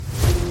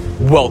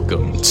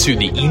Welcome to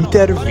the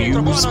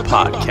Interviews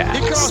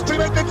Podcast.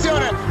 Prima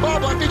attenzione,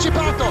 Bobo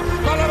anticipato,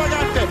 palla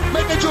vagante,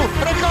 mette giù,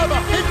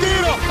 Recoba, il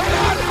tiro,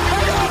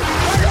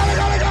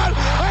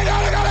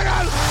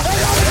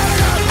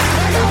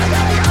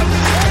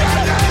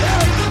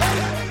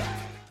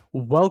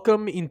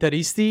 Welcome,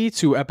 Interisti,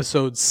 to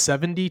episode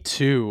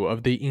 72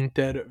 of the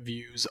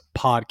Interviews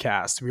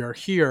Podcast. We are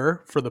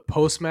here for the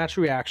post-match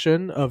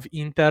reaction of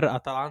Inter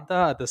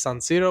Atalanta at the San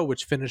Siro,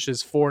 which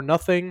finishes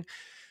 4-0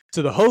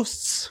 to the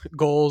hosts.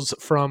 Goals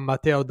from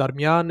Matteo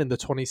Darmian in the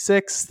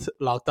 26th,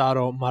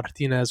 Lautaro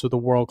Martinez with a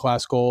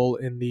world-class goal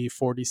in the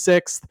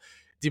 46th,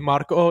 Di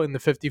Marco in the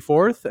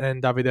 54th,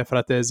 and Davide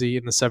Fratesi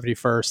in the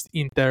 71st.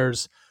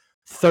 Inter's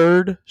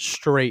third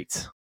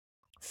straight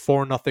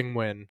 4-0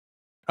 win.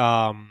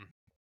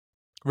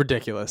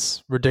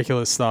 Ridiculous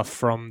stuff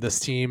from this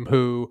team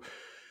who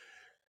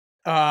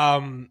we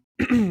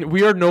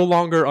are no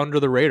longer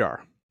under the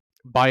radar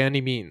by any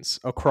means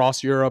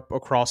across Europe,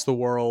 across the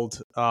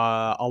world.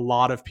 A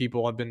lot of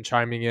people have been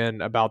chiming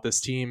in about this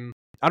team.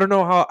 I don't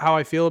know how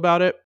I feel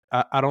about it.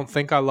 I don't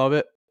think I love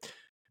it,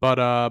 but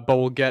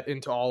we'll get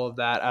into all of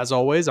that. As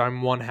always,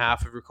 I'm one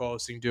half of your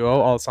co-hosting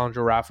duo,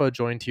 Alessandro Raffa,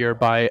 joined here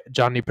by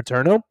Gianni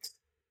Paterno.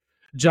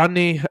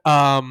 Gianni,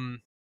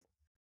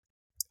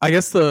 I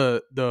guess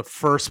the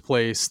first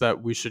place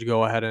that we should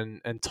go ahead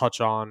and touch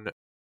on,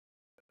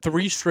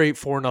 3 straight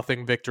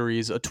 4-0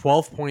 victories, a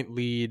 12-point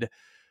lead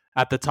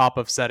at the top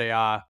of Serie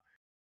A.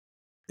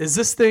 Is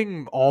this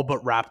thing all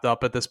but wrapped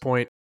up at this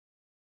point?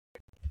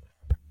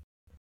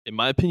 In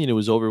my opinion, it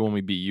was over when we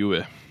beat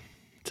Juve,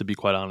 to be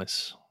quite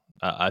honest.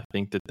 I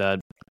think that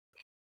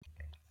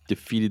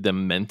defeated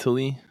them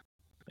mentally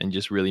and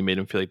just really made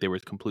them feel like they were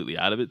completely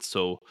out of it.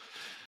 So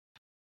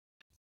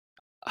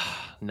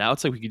now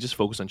it's like we could just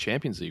focus on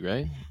Champions League,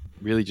 right?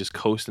 Really just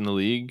coast in the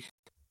league.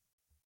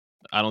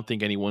 I don't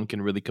think anyone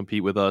can really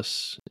compete with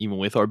us, even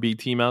with our B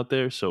team out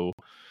there. So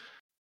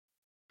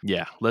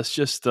yeah, let's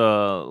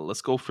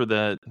go for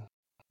that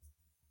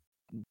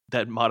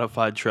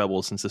modified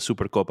treble, since the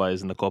Supercoppa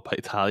is in the Coppa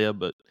Italia,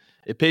 but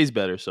it pays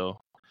better.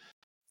 So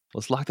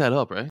let's lock that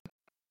up, right?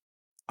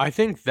 I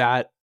think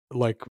that,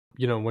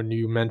 when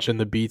you mention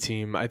the B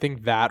team, I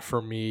think that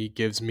for me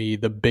gives me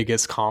the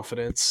biggest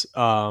confidence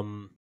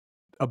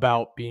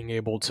about being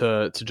able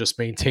to just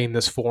maintain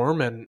this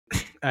form and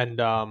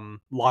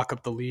lock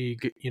up the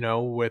league,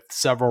 with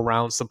several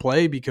rounds to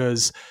play,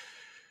 because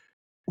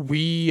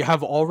we've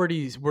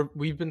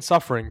been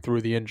suffering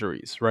through the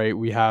injuries, right?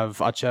 We have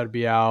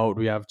Acerbi out,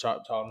 we have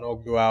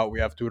Çalhanoğlu out, we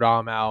have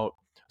Thuram out,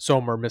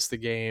 Sommer missed the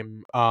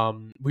game.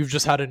 We've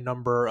just had a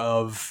number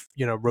of,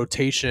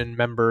 rotation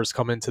members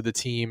come into the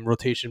team,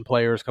 rotation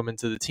players come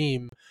into the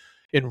team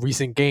in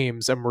recent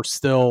games, and we're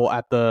still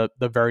at the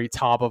very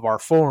top of our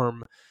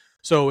form.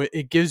 So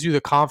it gives you the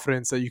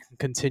confidence that you can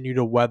continue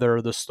to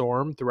weather the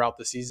storm throughout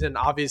the season.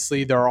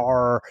 Obviously, there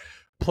are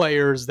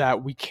players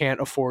that we can't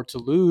afford to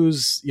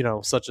lose,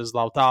 such as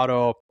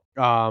Lautaro.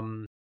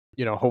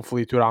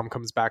 Hopefully Thuram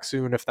comes back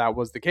soon if that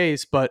was the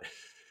case. But,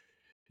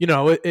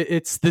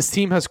 it's this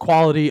team has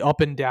quality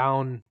up and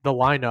down the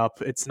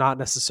lineup. It's not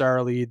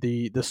necessarily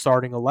the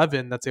starting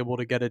 11 that's able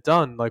to get it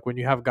done. Like when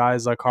you have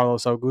guys like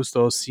Carlos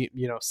Augusto,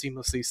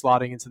 seamlessly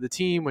slotting into the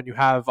team, when you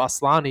have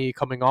Aslani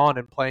coming on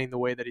and playing the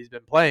way that he's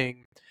been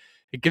playing,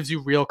 it gives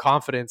you real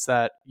confidence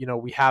that,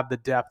 we have the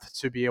depth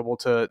to be able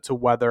to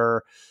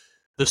weather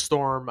the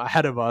storm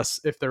ahead of us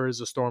if there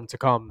is a storm to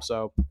come.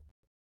 So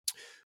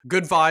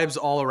good vibes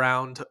all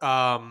around.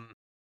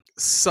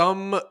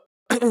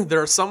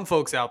 There are some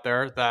folks out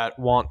there that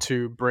want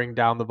to bring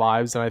down the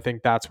vibes, and I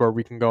think that's where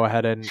we can go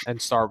ahead and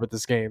start with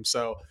this game.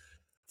 So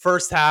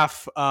first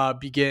half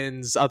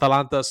begins.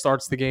 Atalanta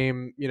starts the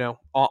game,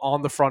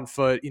 on the front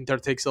foot. Inter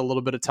takes a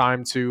little bit of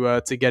time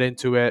to get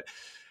into it.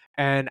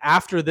 And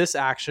after this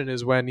action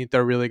is when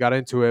Inter really got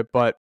into it.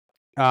 But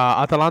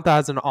Atalanta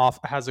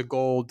has a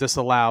goal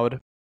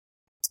disallowed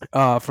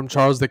from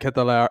Charles de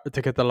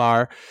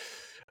Ketelaere.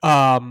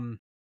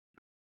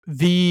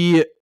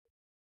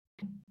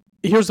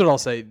 Here's what I'll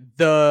say: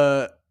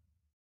 the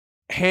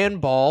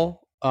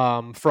handball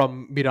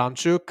from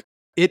Miranchuk,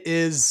 it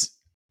is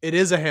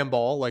a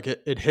handball. Like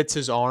it hits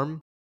his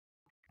arm.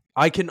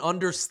 I can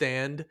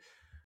understand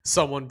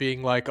someone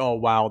being like, "Oh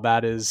wow,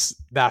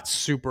 that's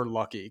super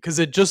lucky," because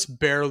it just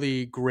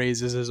barely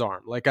grazes his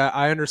arm. Like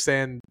I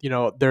understand,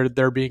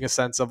 there being a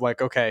sense of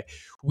like, okay,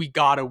 we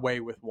got away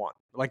with one.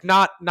 Like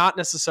not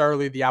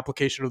necessarily the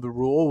application of the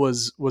rule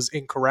was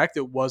incorrect.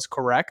 It was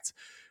correct.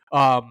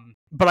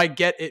 But I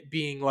get it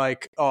being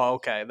like, oh,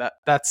 okay,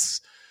 that's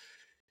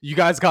you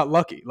guys got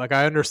lucky. Like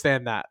I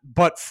understand that.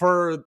 But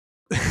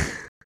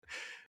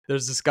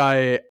there's this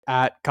guy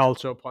at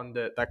Calcio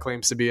Pundit that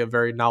claims to be a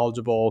very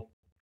knowledgeable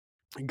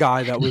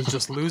guy that was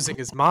just losing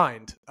his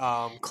mind,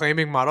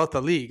 claiming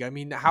Marotta League. I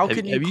mean, have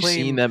you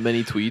seen that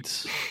many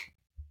tweets?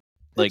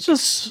 Like,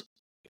 just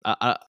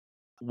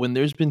when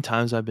there's been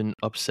times I've been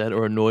upset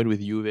or annoyed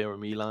with Juve or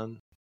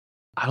Milan,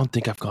 I don't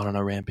think I've gone on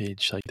a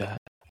rampage like that.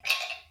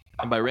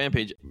 And by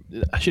rampage,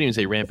 I shouldn't even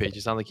say rampage.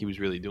 It's not like he was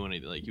really doing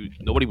it. Like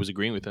nobody was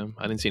agreeing with him.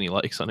 I didn't see any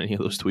likes on any of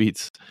those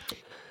tweets,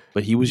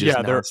 but he was just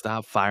Yeah,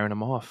 nonstop firing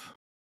them off.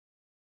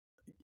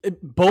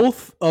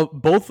 both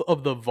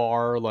of the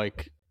VAR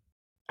like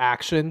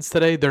actions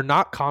today, they're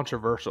not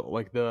controversial.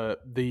 Like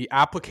the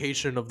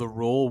application of the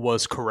rule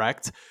was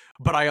correct,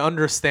 but I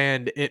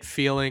understand it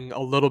feeling a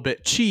little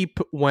bit cheap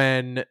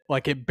when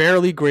like it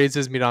barely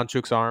grazes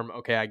Miranchuk's arm.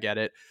 Okay, I get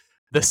it.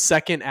 The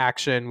second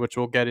action, which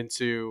we'll get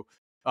into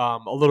a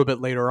little bit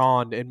later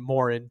on and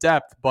more in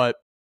depth, but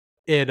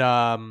it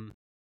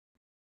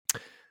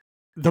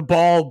the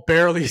ball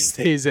barely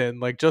stays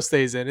in, like just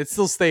stays in. It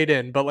still stayed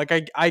in, but like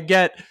I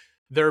get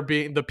there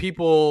being the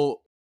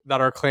people that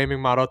are claiming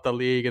Marotta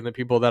League and the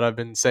people that have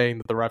been saying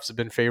that the refs have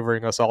been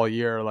favoring us all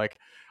year. Like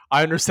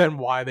I understand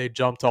why they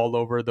jumped all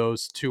over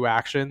those two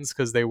actions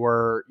because they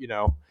were,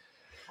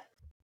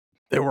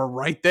 they were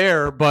right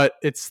there, but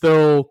it's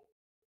still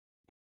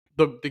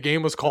the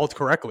game was called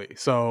correctly.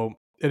 So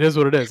it is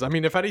what it is. I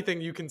mean, if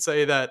anything, you can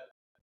say that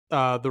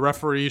the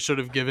referee should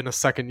have given a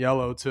second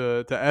yellow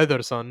to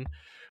Ederson,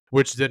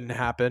 which didn't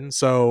happen.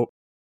 So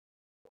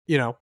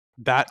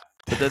that.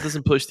 But that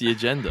doesn't push the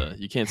agenda.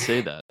 You can't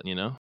say that,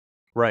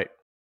 Right.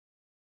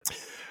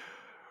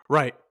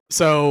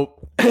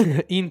 So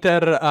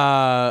Inter,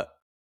 I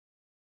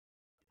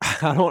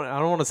don't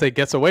want to say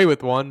gets away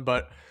with one,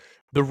 but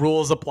the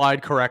rules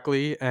applied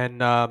correctly, and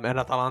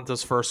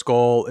Atalanta's first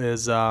goal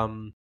is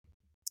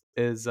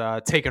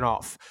taken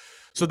off.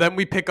 So then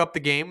we pick up the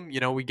game.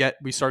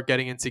 We start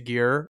getting into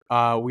gear.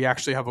 We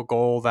actually have a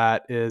goal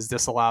that is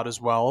disallowed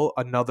as well.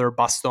 Another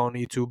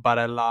Bastoni to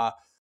Barella.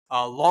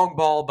 Long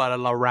ball,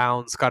 Barella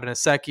rounds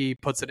Carnesecchi,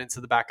 puts it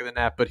into the back of the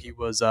net, but he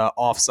was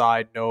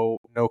offside. No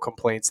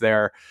complaints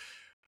there.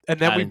 And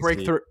then we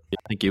break through.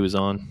 I think he was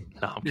on.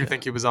 No, you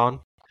think he was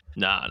on?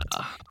 Nah.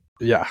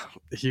 Yeah,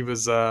 he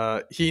was.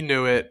 He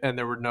knew it, and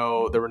there were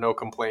no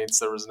complaints.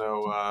 There was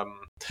no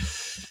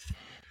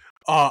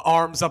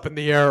arms up in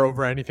the air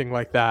over anything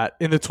like that.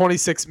 In the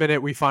 26th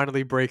minute, we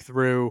finally break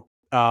through.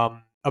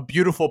 A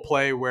beautiful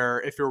play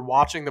where, if you're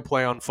watching the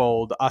play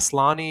unfold,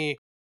 Aslani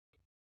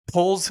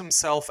pulls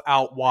himself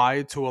out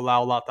wide to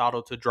allow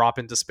Lautaro to drop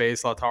into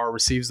space. Lautaro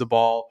receives the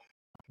ball.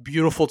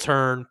 Beautiful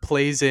turn,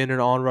 plays in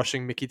an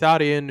on-rushing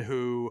Mkhitaryan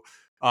who,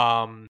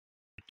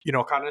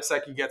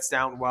 Carnesecchi gets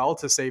down well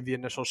to save the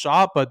initial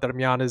shot, but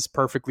Darmian is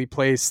perfectly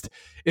placed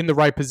in the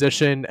right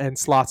position and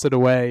slots it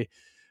away.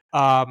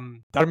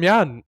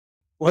 Darmian,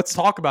 let's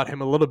talk about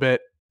him a little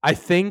bit. I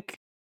think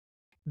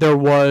there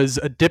was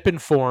a dip in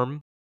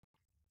form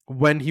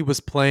when he was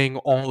playing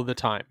all of the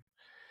time.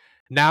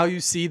 Now you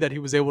see that he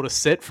was able to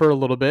sit for a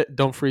little bit.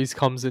 Dumfries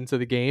comes into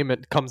the game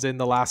and comes in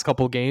the last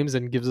couple of games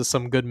and gives us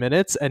some good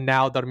minutes. And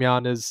now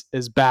Darmian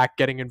is back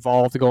getting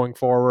involved going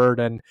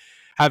forward and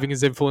having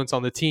his influence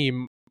on the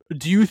team.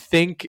 Do you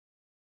think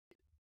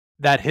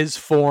that his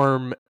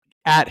form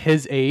at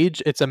his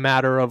age, it's a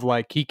matter of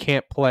like he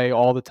can't play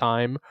all the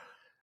time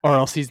or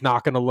else he's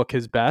not going to look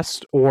his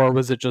best? Or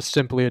was it just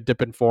simply a dip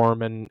in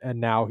form and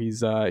now he's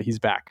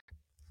back?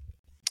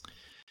 I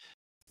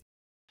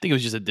think it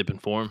was just a dip in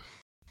form.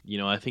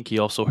 I think he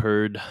also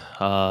heard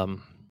all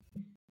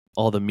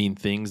the mean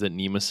things that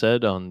Nima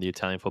said on the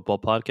Italian Football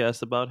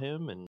Podcast about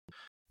him and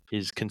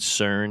his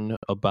concern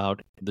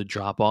about the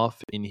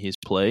drop-off in his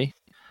play.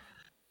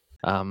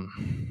 I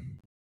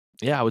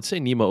would say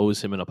Nima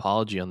owes him an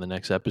apology on the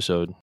next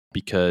episode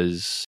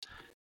because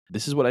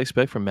this is what I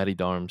expect from Matty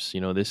Darms.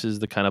 This is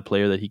the kind of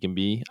player that he can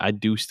be. I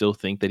do still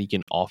think that he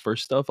can offer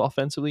stuff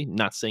offensively.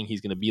 Not saying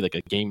he's going to be like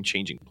a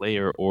game-changing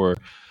player or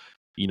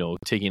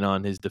taking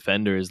on his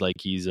defenders like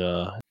he's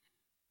a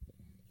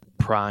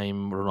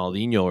prime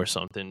Ronaldinho or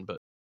something, but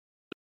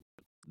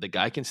the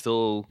guy can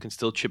still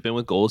chip in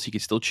with goals. He can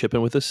still chip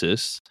in with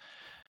assists,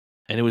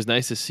 and it was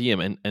nice to see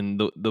him.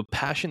 And the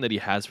passion that he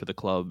has for the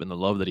club and the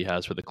love that he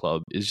has for the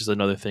club is just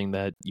another thing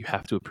that you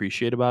have to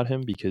appreciate about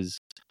him because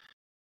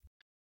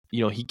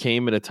he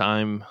came at a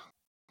time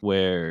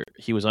where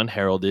he was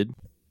unheralded.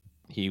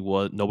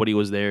 Nobody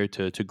was there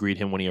to greet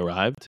him when he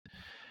arrived,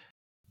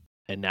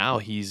 and now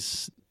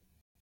he's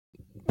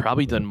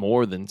probably done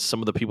more than some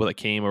of the people that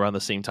came around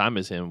the same time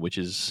as him, which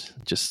is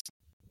just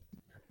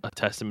a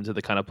testament to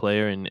the kind of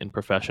player and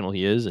professional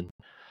he is. And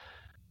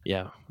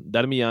yeah,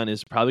 Darmian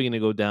is probably going to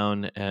go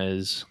down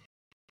as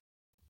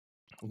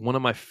one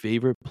of my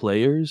favorite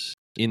players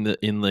in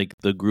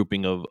the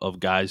grouping of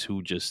guys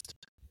who just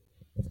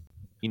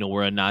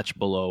were a notch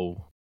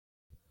below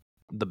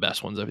the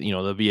best ones. The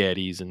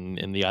Vieris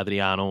and the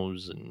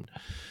Adrianos and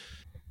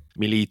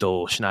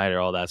Milito, Schneider,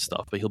 all that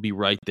stuff. But he'll be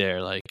right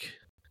there, like.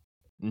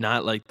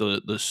 Not like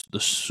the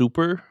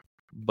super,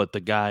 but the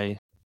guy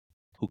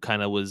who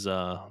kind of was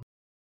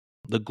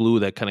the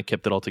glue that kind of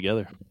kept it all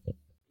together.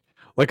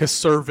 Like a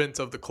servant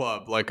of the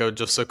club, like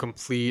just a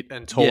complete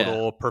and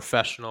total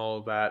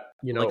professional that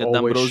like a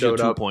always D'Ambrosio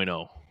showed up.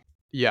 2.0.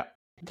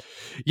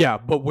 Yeah,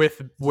 but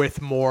with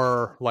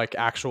more like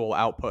actual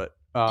output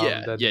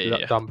than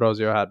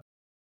D'Ambrosio had.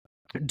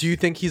 Do you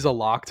think he's a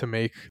lock to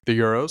make the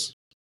Euros?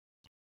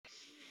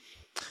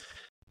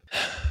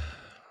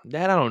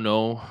 That I don't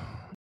know.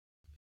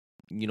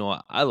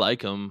 I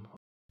like him.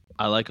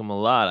 I like him a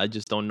lot. I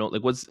just don't know.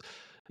 Like,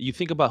 you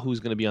think about who's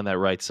going to be on that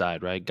right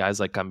side, right? Guys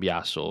like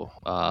Cambiaso,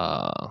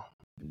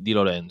 Di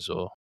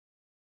Lorenzo.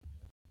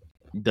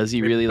 Does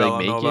he Maybe really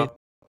like make it?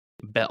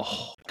 Bellanova.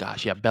 Oh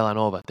gosh, yeah,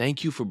 Bellanova.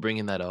 Thank you for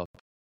bringing that up.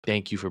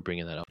 Thank you for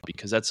bringing that up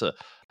because that's an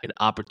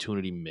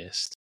opportunity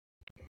missed.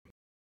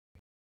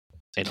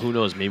 And who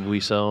knows? Maybe we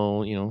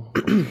sell,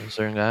 a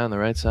certain guy on the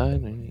right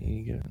side,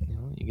 and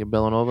you get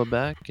Bellanova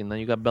back, and then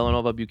you got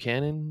Bellanova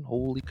Buchanan.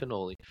 Holy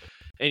cannoli!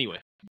 Anyway,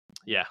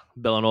 yeah,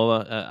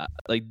 Bellanova.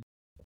 Like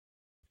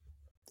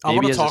I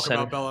want maybe to as a talk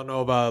about center.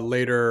 Bellanova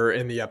later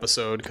in the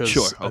episode because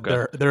Sure.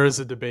 Okay. there is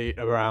a debate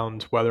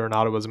around whether or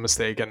not it was a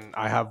mistake, and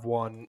I have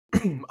one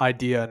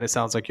idea, and it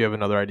sounds like you have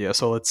another idea.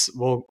 So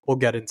we'll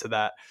get into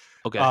that.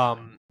 Okay.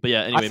 Um, But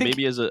yeah, I anyway, think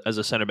maybe as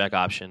a center back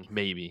option,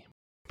 maybe.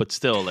 But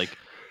still, like,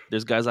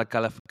 there's guys like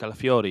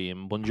Calafiori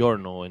and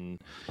Buongiorno,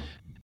 and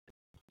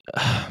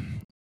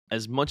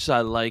as much as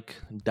I like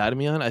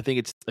Darmian, I think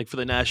it's like for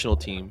the national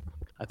team,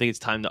 I think it's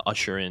time to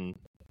usher in,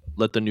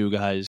 let the new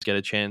guys get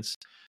a chance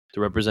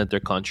to represent their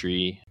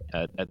country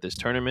at this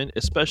tournament,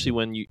 especially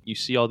when you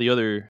see all the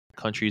other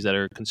countries that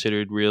are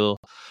considered real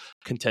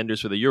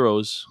contenders for the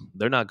Euros.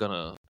 They're not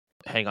gonna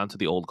hang on to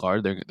the old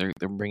guard. They're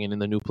bringing in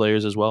the new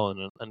players as well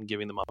and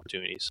giving them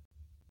opportunities.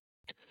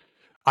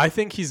 I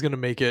think he's going to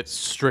make it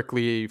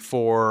strictly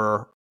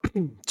for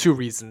two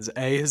reasons.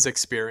 A, his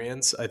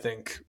experience. I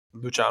think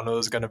Luciano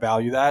is going to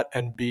value that,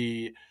 and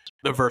B,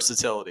 the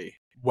versatility.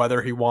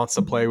 Whether he wants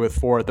to play with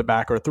four at the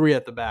back or three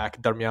at the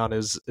back, Darmian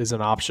is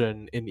an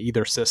option in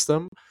either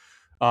system.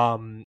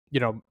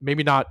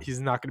 Maybe not. He's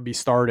not going to be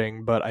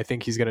starting, but I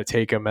think he's going to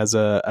take him as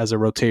a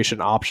rotation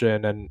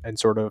option and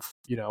sort of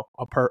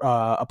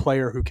a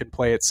player who can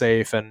play it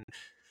safe and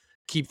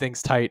keep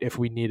things tight if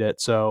we need it.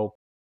 So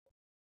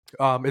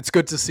it's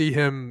good to see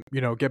him,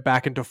 get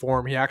back into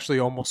form. He actually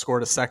almost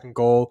scored a second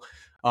goal.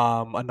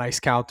 A nice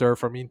counter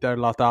from Inter.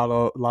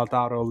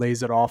 Lautaro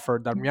lays it off for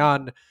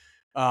Darmian,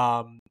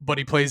 but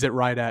he plays it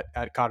right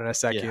at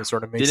Carnesecchi and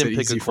sort of makes Didn't it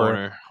pick easy a for him.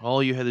 corner.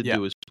 All you had to Yeah.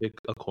 do was pick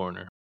a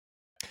corner.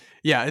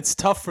 Yeah, it's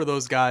tough for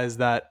those guys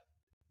that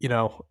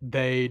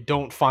they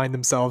don't find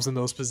themselves in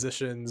those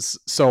positions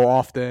so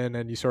often,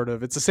 and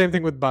it's the same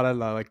thing with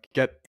Barella. Like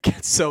get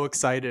so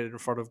excited in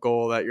front of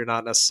goal that you're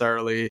not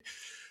necessarily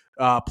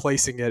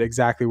placing it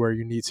exactly where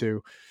you need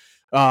to.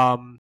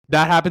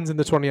 That happens in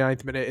the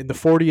 29th minute. In the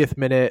 40th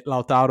minute,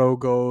 Lautaro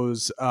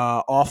goes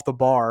off the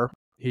bar.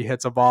 He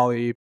hits a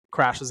volley,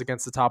 crashes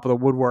against the top of the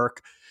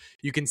woodwork.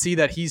 You can see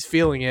that he's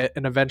feeling it,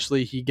 and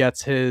eventually he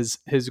gets his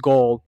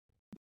goal,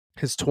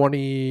 his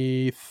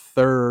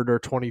 23rd or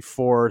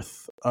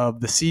 24th of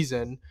the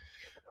season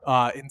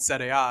in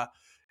Serie A.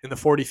 In the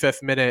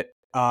 45th minute,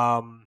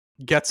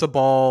 gets a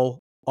ball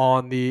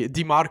on the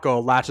Di Marco,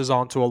 latches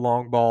onto a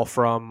long ball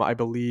from, I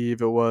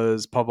believe it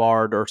was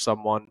Pavard or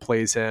someone,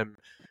 plays him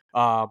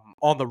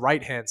on the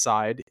right hand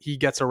side. He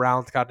gets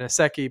around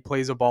Carnesecchi,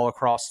 plays a ball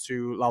across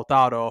to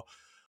Lautaro.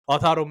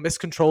 Lautaro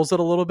miscontrols it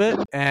a little bit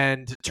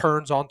and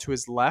turns onto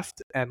his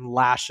left and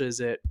lashes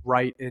it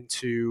right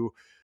into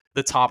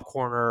the top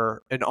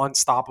corner, an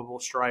unstoppable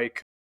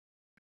strike.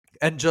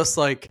 And just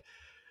like,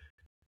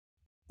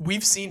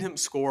 we've seen him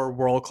score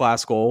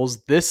world-class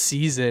goals. This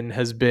season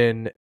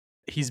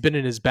he's been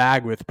in his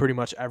bag with pretty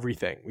much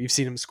everything. We've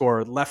seen him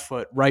score left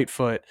foot, right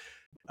foot,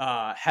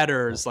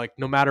 headers, like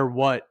no matter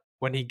what.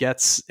 When he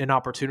gets an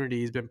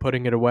opportunity, he's been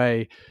putting it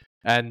away.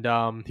 And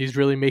he's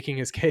really making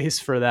his case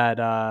for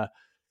that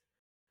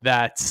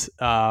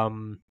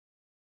Ballon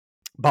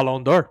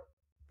d'Or,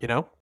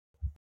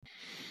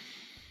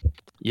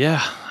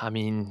 Yeah, I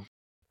mean,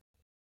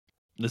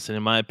 listen,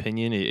 in my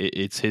opinion,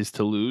 it's his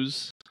to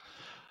lose.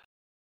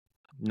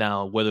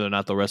 Now, whether or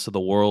not the rest of the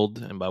world,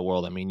 and by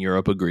world I mean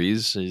Europe,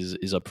 agrees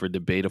is up for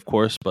debate, of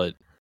course. But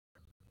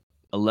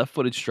a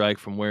left-footed strike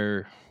from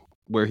where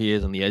he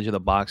is on the edge of the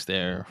box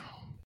there,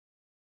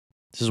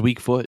 this is weak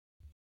foot,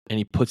 and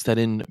he puts that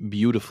in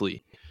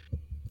beautifully.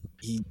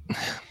 He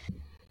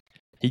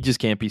just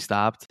can't be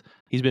stopped.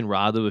 He's been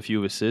robbed of a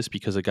few assists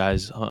because of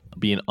guys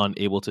being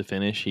unable to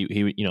finish. He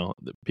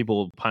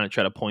people kind of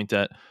try to point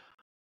at,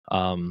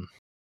 but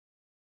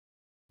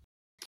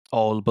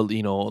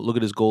look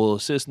at his goal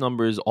assist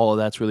numbers. All of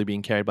that's really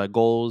being carried by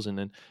goals, and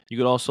then you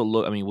could also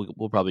look. I mean,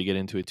 we'll probably get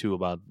into it too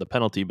about the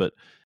penalty, but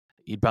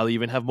he'd probably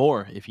even have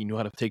more if he knew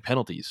how to take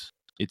penalties.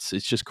 It's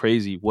just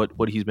crazy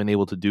what he's been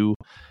able to do.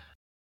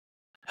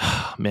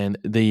 Man,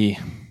 the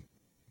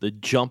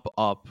jump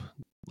up,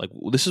 like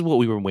this is what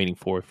we were waiting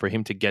for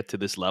him to get to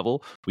this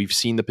level. We've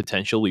seen the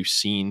potential. We've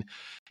seen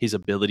his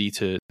ability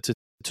to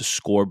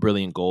score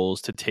brilliant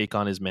goals, to take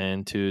on his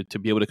man, to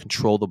be able to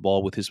control the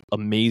ball with his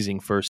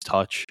amazing first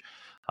touch.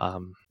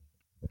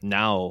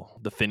 Now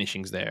the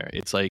finishing's there.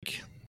 It's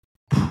like,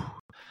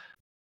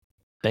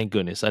 thank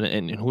goodness.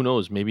 And who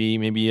knows? Maybe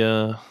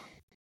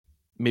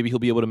he'll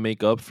be able to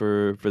make up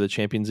for the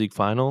Champions League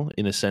final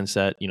in a sense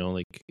that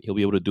like he'll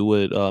be able to do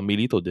what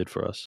Milito did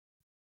for us.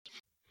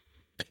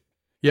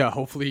 Yeah,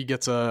 hopefully he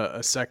gets a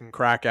second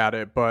crack at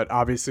it. But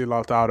obviously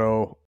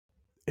Lautaro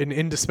an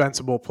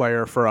indispensable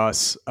player for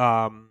us.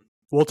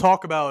 We'll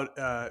talk about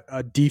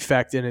a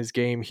defect in his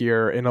game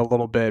here in a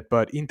little bit,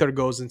 but Inter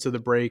goes into the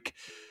break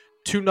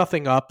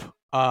 2-0 up.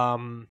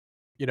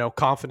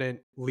 Confident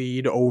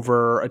lead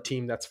over a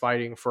team that's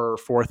fighting for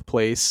fourth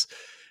place.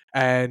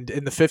 And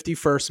in the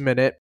 51st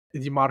minute,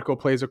 DiMarco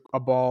plays a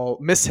ball,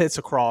 mishits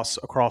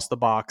across the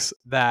box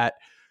that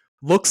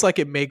looks like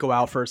it may go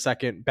out for a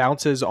second,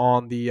 bounces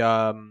on the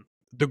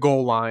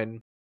goal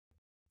line,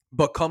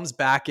 but comes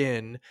back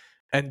in,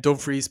 and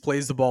Dumfries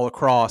plays the ball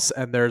across,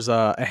 and there's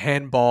a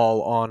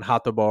handball on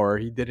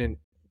Hateboer. He didn't,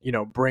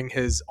 bring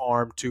his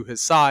arm to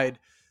his side.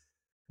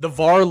 The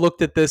VAR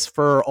looked at this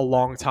for a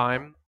long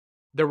time.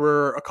 There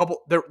were a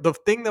couple. The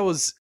thing that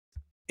was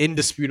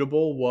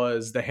indisputable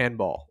was the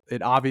handball.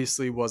 It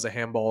obviously was a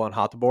handball on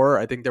Hateboer.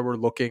 I think they were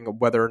looking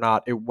whether or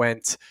not it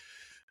went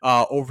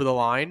over the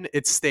line.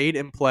 It stayed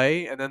in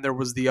play, and then there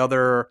was the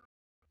other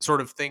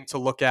sort of thing to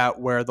look at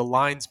where the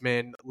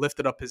linesman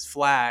lifted up his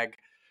flag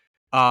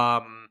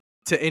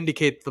to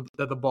indicate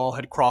that the ball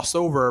had crossed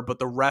over, but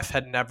the ref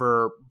had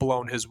never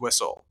blown his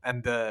whistle.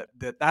 And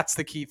that's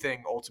the key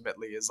thing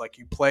ultimately, is like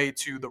you play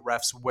to the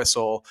ref's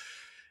whistle.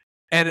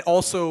 And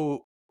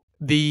also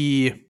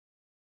the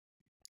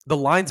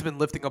linesman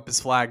lifting up his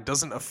flag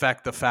doesn't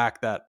affect the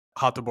fact that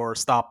Hateboer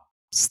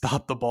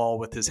stopped the ball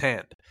with his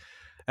hand.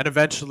 And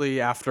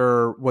eventually,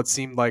 after what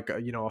seemed like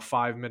a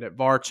 5-minute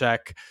VAR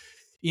check,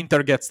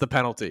 Inter gets the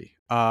penalty.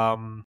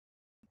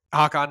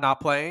 Hakan not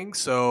playing,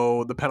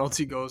 so the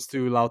penalty goes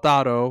to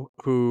Lautaro,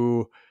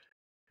 who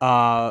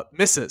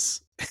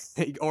misses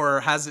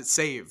or has it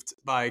saved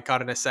by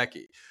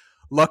Carnesecchi.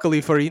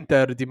 Luckily for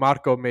Inter,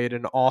 DiMarco made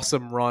an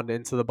awesome run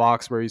into the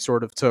box where he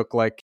sort of took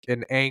like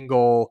an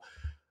angle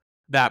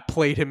that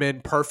played him in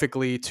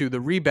perfectly to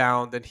the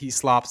rebound, and he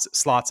slots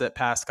it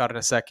past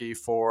Carnesecchi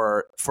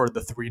for the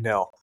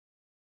 3-0.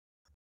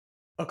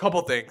 A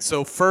couple things.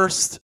 So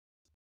first,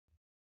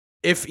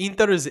 if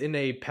Inter is in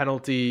a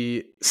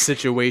penalty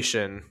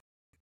situation,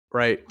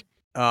 right,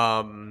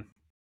 where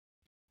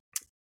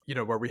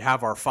we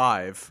have our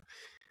 5,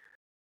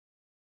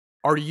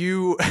 are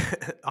you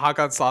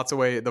Hakan slots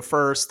away the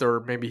first,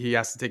 or maybe he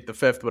has to take the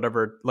 5th,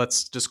 whatever.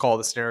 Let's just call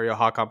the scenario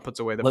Hakan puts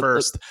away the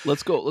first.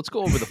 Let's go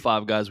over the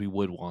 5 guys we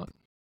would want.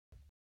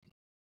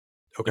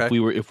 Okay.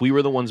 If we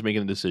were the ones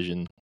making the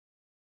decision,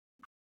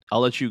 I'll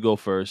let you go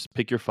first.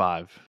 Pick your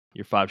 5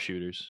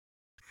 shooters,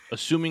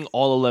 assuming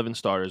all 11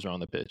 starters are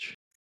on the pitch.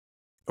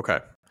 Okay.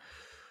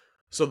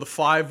 So the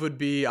 5 would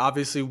be,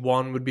 obviously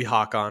 1 would be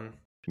Hakan.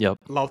 Yep.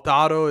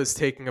 Lautaro is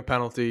taking a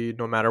penalty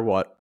no matter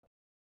what.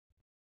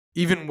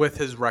 Even with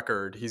his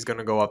record, he's going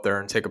to go up there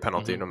and take a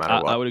penalty no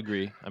matter what. I would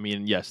agree. I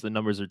mean, yes, the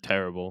numbers are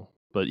terrible,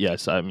 but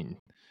yes, I mean,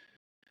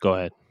 go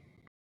ahead.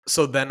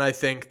 So then I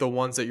think the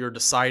ones that you're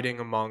deciding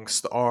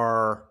amongst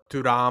are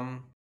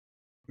Thuram,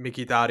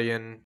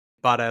 Mkhitaryan,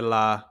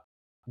 Barella,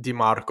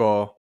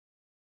 DiMarco,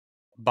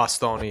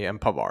 Bastoni, and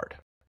Pavard.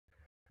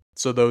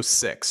 So those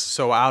 6.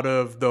 So out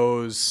of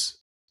those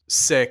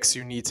 6,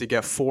 you need to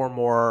get 4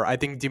 more. I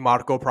think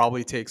DiMarco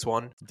probably takes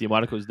one.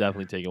 DiMarco's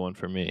definitely taking one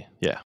for me.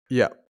 Yeah.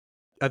 Yeah.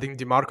 I think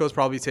DiMarco's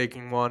probably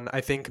taking one.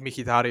 I think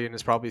Mkhitaryan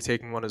is probably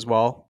taking one as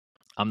well.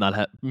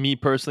 Me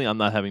personally, I'm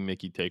not having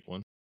Mickey take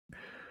one.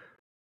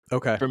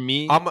 Okay. For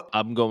me,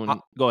 I'm going.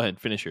 Go ahead,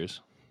 finish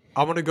yours.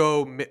 I'm gonna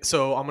go.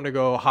 So I'm gonna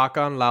go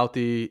Hakan,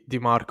 Lauti,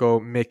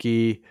 DiMarco,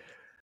 Mickey,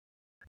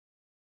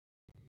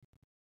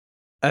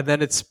 and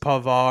then it's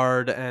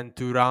Pavard and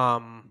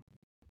Thuram.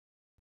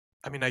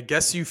 I mean, I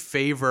guess you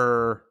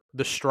favor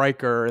the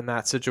striker in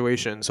that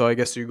situation, so I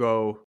guess you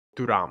go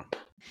Thuram.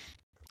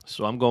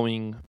 So I'm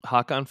going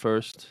Hakan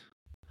first,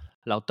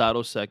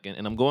 Lautaro second,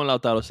 and I'm going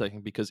Lautaro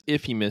second because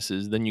if he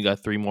misses, then you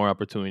got 3 more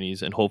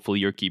opportunities, and hopefully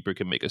your keeper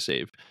can make a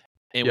save.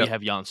 And we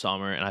have Jan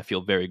Sommer, and I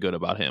feel very good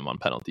about him on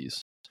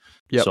penalties.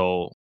 Yep.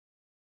 So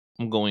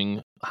I'm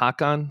going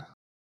Hakan,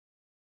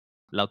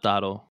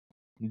 Lautaro,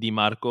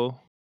 DiMarco,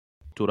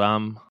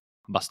 Thuram,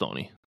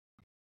 Bastoni.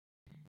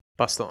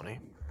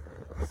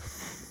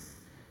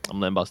 I'm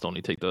letting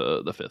Bastoni take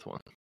the 5th one.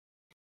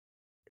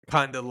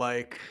 Kind of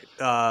like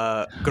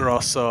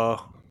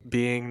Grosso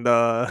being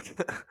the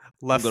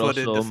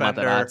left-footed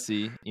defender.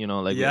 Materazzi, in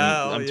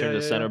terms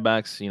of center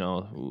backs,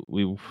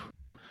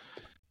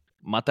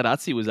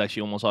 Materazzi was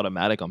actually almost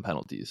automatic on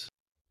penalties.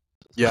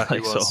 Yeah, he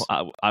was.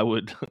 So I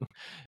would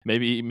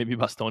maybe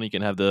Bastoni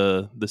can have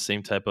the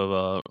same type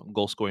of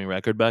goal scoring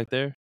record back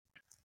there.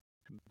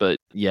 But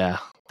yeah,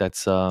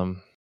 that's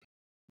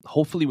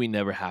hopefully we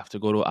never have to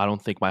go to. I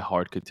don't think my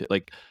heart could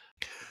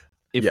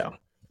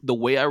the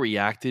way I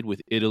reacted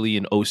with Italy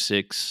in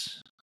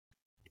 2006,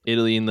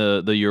 Italy in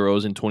the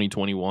Euros in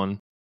 2021.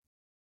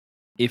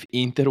 If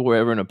Inter were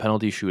ever in a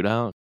penalty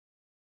shootout,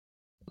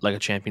 like a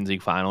Champions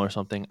League final or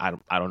something, I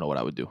don't know what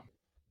I would do.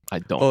 I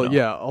don't know. Well,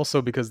 yeah,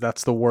 also because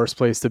that's the worst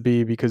place to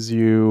be because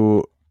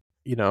it's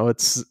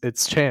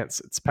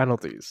chance, it's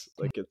penalties.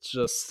 Like it's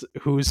just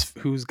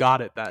who's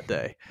got it that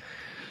day.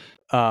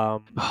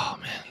 Oh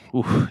man.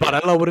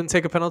 Barella wouldn't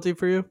take a penalty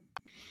for you?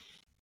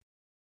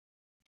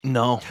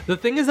 No. The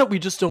thing is that we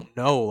just don't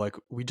know. Like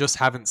we just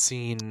haven't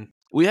seen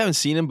We haven't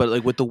seen him, but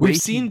like with the way We've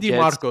seen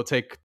DiMarco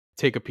take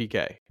a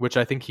PK, which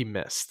I think he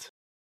missed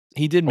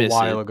he did miss a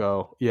while it.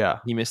 ago. Yeah,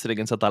 He missed it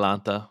against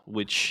Atalanta,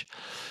 which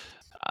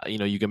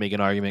you can make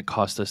an argument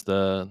cost us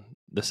the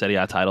Serie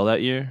A title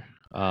that year.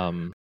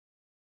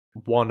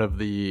 One of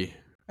the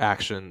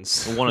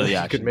actions. One of the you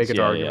actions. could make an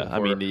argument for. I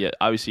mean,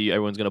 obviously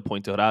everyone's going to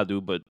point to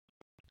Radu, but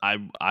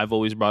I've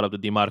always brought up the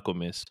DiMarco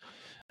miss.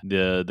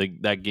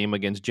 That game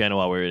against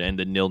Genoa where it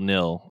ended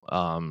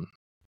 0-0.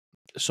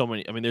 So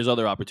many. I mean, there's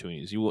other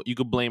opportunities. You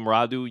could blame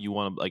Radu. You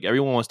want to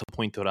everyone wants to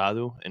point to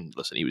Radu, and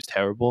listen, he was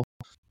terrible.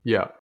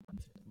 Yeah,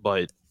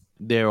 but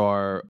there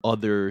are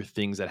other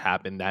things that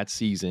happened that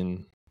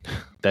season.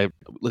 That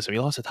listen, we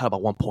lost the title by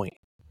 1 point.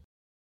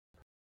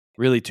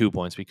 Really 2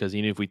 points, because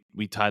even if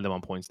we tied them on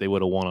points, they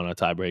would have won on a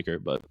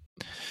tiebreaker. But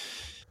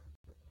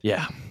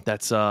yeah,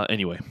 that's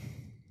anyway.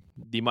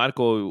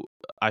 DiMarco,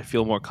 I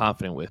feel more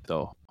confident with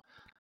though.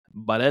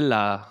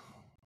 Barella,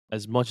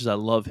 as much as I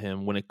love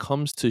him, when it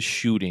comes to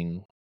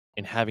shooting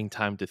and having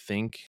time to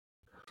think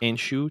and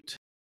shoot,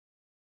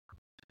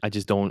 I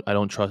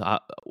don't trust.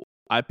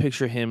 I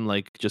picture him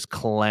like just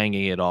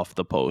clanging it off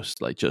the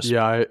post, like just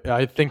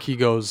I think he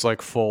goes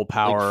like full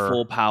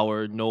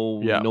power,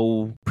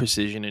 no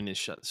precision in his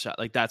shot.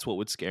 Like that's what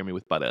would scare me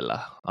with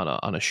Barella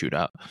on a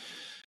shootout.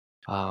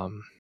 I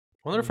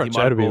wonder if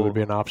Acerbi would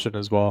be an option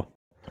as well.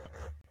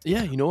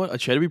 Yeah, you know what?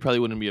 Acerbi probably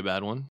wouldn't be a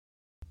bad one.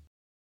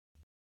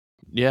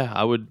 Yeah,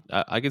 I would.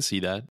 I could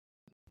see that,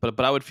 but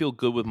I would feel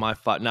good with my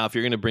five. Now, if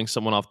you're going to bring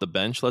someone off the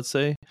bench, let's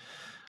say,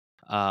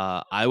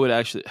 I would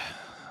actually.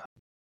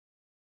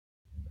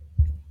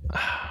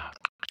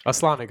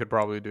 Aslani could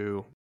probably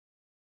do.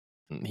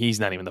 He's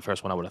not even the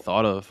first one I would have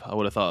thought of. I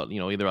would have thought,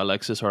 either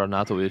Alexis or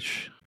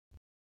Arnautovic.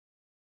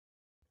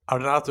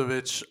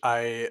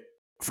 Arnautovic,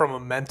 from a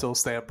mental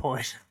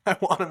standpoint, I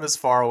want him as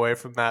far away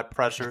from that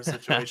pressure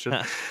situation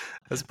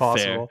as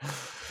possible.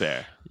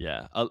 Fair.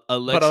 Yeah.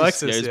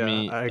 Alexis scares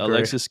me.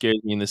 Alexis scares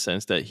me in the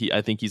sense that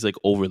I think he's like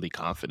overly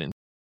confident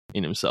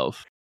in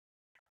himself.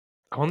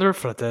 I wonder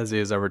if Fratesi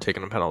has ever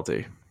taken a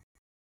penalty.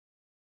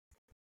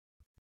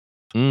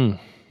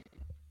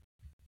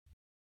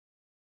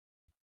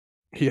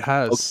 He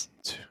has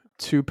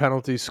 2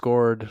 penalties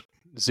scored,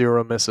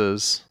 0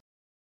 misses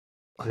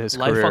in his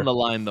Life career. On the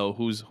line, though.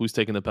 Who's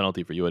taking the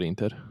penalty for you at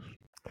Inter?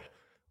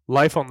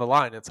 Life on the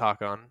line, it's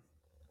Hakan.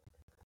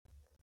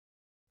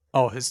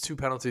 Oh, his 2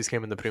 penalties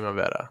came in the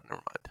Primavera.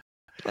 Never mind.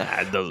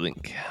 That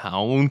doesn't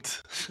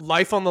count.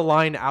 Life on the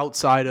line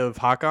outside of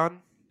Hakan?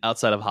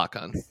 Outside of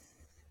Hakan.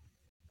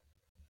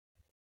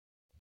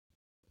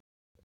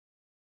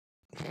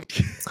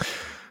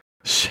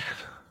 Shit.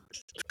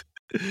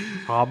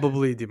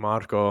 Probably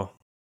DiMarco.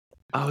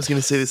 I was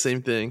gonna say the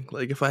same thing.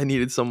 Like if I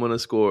needed someone to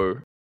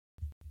score,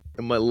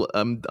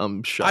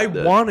 I'm shocked. I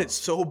want it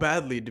so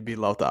badly to be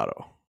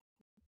Lautaro.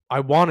 I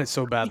want it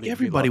so badly.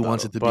 Everybody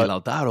wants it to be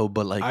Lautaro,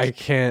 but like I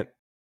can't.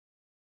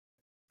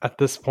 At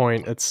this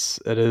point,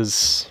 it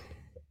is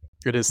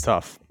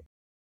tough.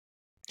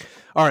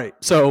 All right.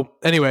 So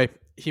anyway,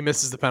 he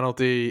misses the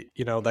penalty.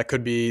 That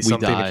could be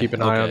something to keep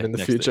an eye on in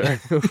the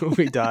future.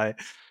 We die.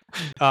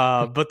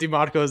 But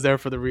DiMarco is there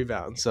for the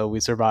rebound, so we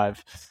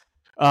survive.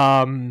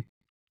 And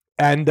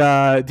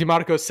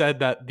DiMarco said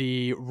that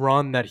the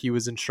run that he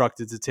was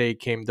instructed to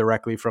take came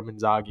directly from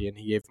Inzaghi, and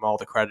he gave him all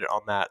the credit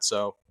on that.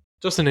 So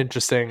just an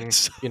interesting,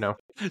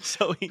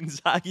 So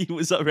Inzaghi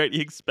was already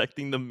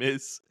expecting the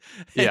miss,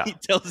 and he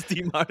tells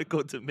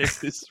DiMarco to make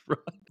this run.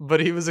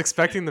 But he was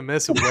expecting the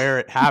miss where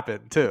it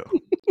happened too.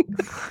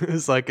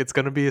 It's like it's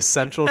going to be a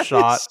central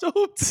shot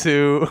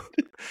to.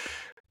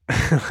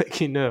 Like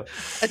he knew.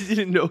 I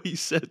didn't know he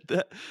said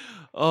that.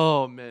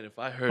 Oh man, if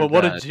I heard. But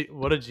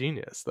what a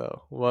genius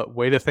though. What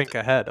way to think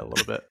ahead a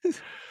little bit.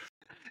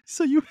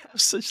 So you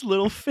have such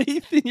little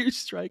faith in your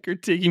striker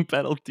taking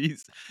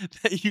penalties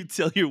that you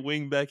tell your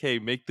wing back, "Hey,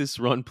 make this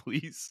run,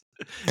 please."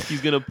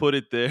 He's gonna put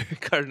it there.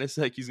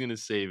 Carnesec, he's gonna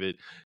save it.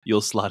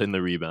 You'll slot in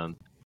the rebound.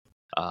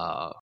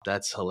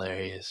 That's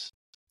hilarious.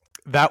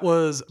 That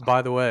was,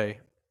 by the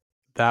way.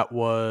 That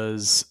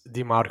was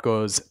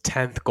DiMarco's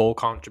 10th goal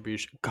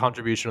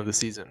contribution of the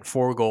season.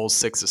 4 goals,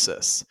 6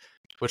 assists,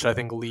 which I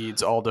think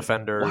leads all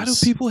defenders. Why do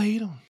people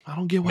hate him? I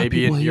don't get why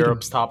maybe people in hate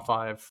Europe's him. top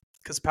 5.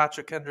 Because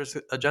Patrick Kendrick's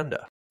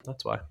agenda.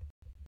 That's why.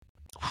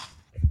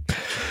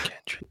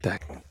 Kendrick,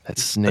 that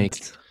snake.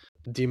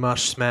 Dimash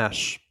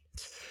smash.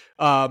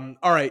 All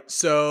right,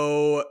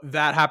 so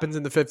that happens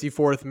in the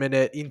 54th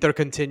minute. Inter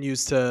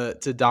continues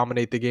to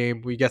dominate the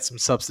game. We get some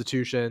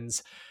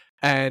substitutions.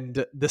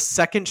 And the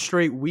second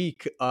straight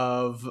week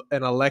of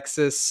an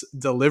Alexis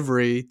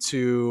delivery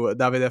to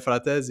Davide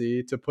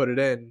Fratesi to put it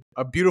in.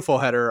 A beautiful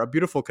header, a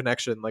beautiful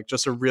connection, like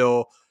just a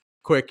real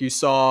quick. You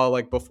saw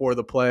like before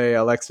the play,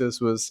 Alexis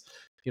was,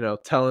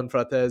 telling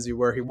Fratesi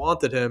where he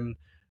wanted him.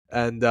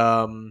 And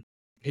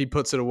he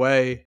puts it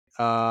away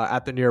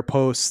at the near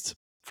post.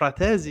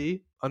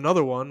 Fratesi,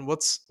 another one.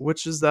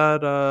 Which is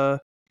that?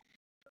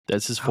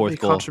 That's his 4th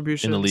goal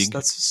in the league.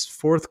 That's his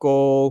 4th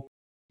goal.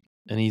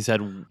 And he's had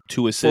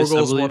 2 assists.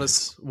 4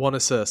 goals, 1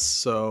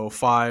 assist. So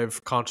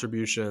 5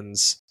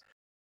 contributions.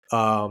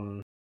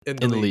 in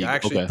the In the league. I league.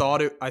 actually Okay.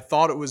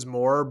 thought it was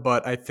more,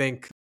 but I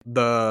think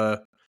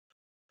the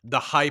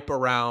hype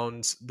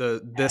around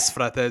this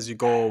Fratesi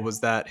goal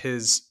was that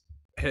his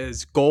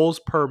goals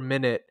per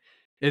minute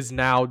is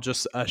now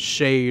just a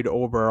shade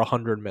over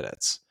 100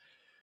 minutes.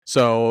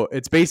 So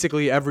it's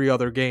basically every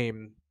other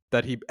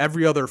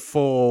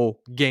full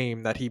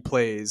game that he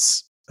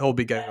plays, he'll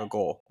be getting a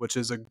goal, which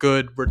is a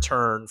good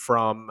return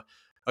from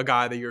a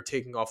guy that you're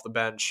taking off the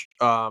bench.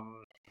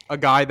 A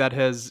guy that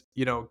has,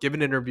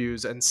 given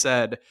interviews and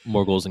said,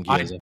 More goals than I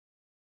Chiesa.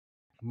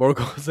 more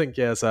goals than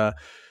Chiesa.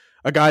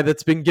 A guy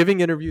that's been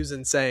giving interviews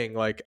and saying,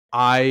 like,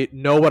 I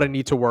know what I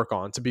need to work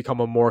on to become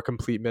a more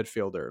complete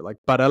midfielder. Like,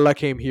 Barella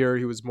came here,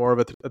 he was more of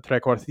a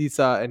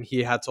trequartista, and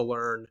he had to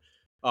learn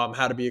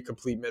how to be a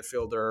complete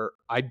midfielder.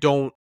 I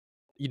don't,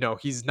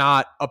 he's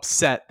not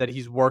upset that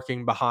he's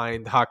working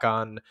behind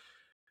Hakan,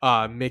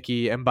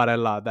 Mickey, and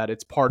Barella, that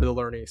it's part of the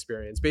learning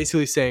experience.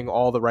 Basically saying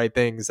all the right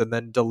things and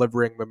then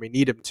delivering when we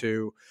need him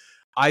to.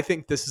 I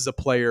think this is a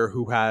player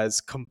who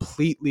has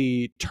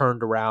completely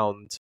turned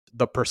around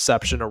the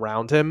perception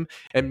around him.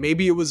 And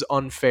maybe it was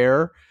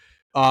unfair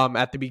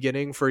at the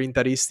beginning for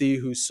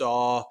Interisti, who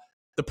saw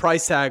the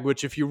price tag,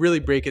 which if you really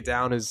break it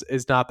down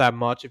is not that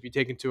much. If you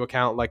take into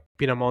account like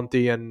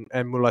Pinamonti and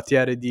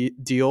Mulattieri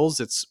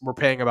deals, we're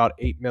paying about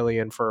 8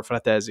 million for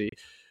Fratesi.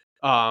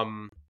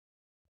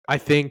 I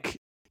think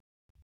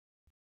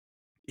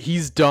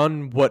he's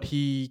done what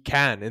he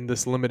can in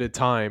this limited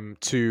time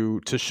to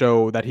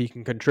show that he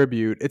can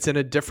contribute. It's in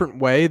a different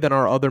way than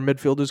our other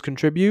midfielders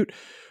contribute,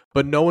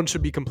 but no one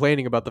should be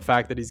complaining about the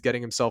fact that he's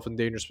getting himself in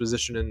dangerous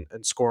position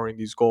and scoring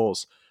these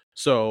goals.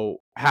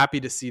 So happy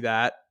to see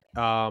that.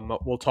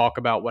 We'll talk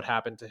about what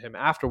happened to him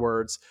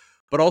afterwards,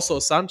 but also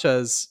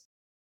Sanchez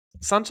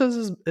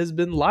has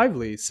been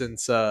lively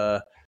since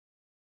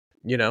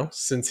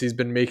he's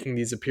been making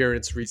these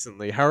appearances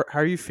recently. How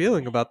are you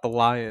feeling about the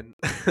Lion,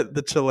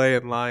 the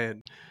Chilean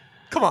Lion?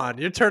 Come on,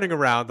 you're turning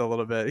around a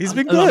little bit. He's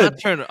been good.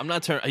 I'm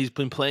not turning. He's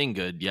been playing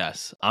good.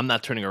 Yes, I'm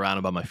not turning around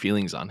about my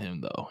feelings on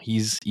him though.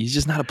 He's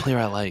just not a player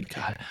I like.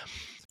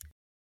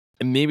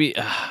 And maybe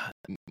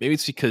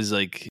it's because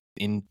like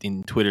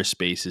in Twitter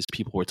Spaces,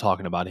 people were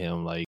talking about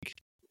him like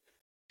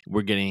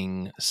we're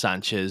getting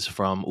Sanchez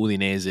from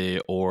Udinese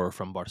or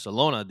from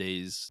Barcelona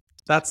days.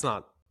 That's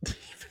not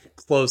even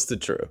close to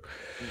true.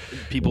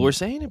 People were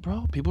saying it,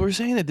 bro. People were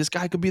saying that this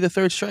guy could be the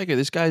third striker.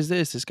 This guy's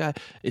this. This guy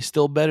is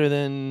still better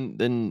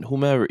than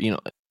whomever,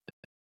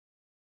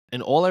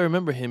 And all I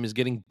remember him is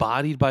getting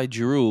bodied by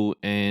Giroud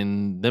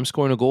and them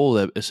scoring a goal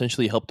that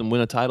essentially helped them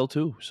win a title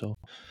too. So,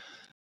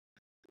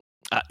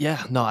 I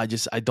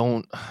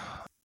don't.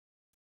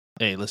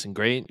 Hey, listen,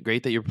 great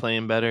that you're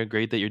playing better.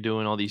 Great that you're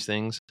doing all these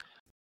things.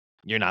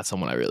 You're not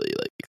someone I really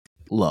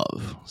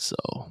love. So,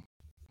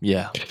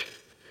 yeah.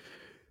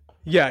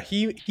 Yeah,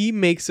 he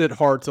makes it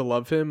hard to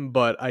love him,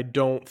 but I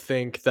don't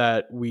think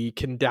that we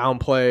can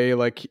downplay,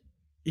 like,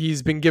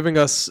 he's been giving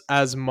us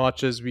as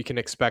much as we can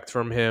expect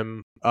from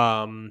him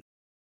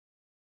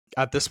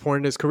at this point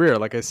in his career.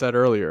 Like I said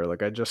earlier,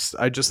 like I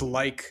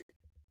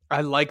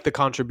like the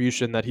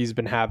contribution that he's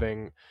been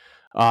having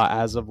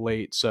as of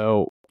late.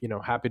 So,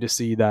 happy to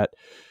see that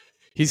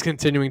he's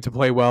continuing to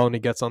play well and he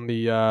gets on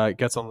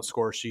the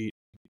score sheet.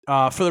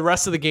 For the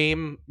rest of the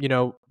game,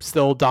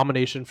 still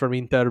domination from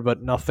Inter,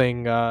 but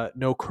nothing,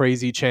 no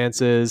crazy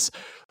chances.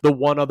 The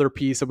one other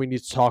piece that we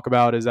need to talk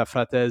about is that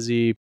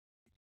Fratesi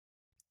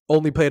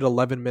only played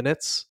 11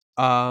 minutes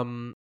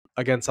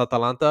against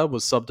Atalanta,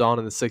 was subbed on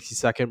in the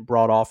 62nd,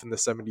 brought off in the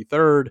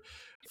 73rd,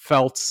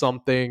 felt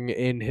something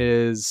in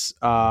his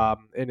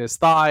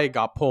thigh,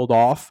 got pulled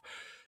off.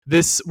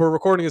 We're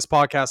recording this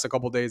podcast a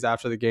couple days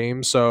after the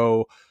game,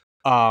 so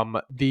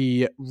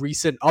the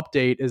recent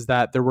update is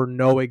that there were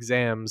no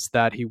exams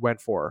that he went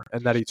for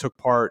and that he took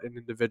part in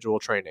individual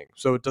training.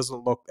 So it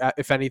doesn't look,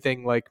 if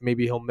anything, like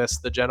maybe he'll miss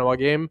the Genoa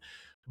game,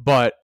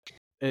 but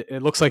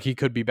it looks like he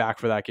could be back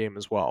for that game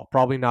as well.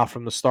 Probably not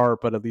from the start,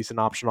 but at least an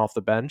option off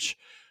the bench.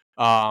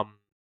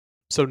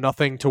 So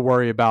nothing to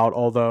worry about.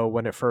 Although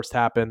when it first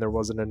happened, there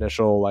was an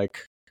initial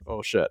like,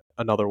 oh shit,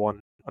 another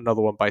one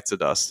bites the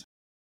dust.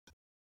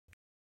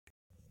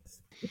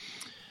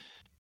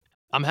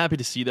 I'm happy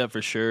to see that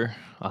for sure.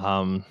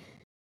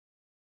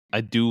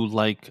 I do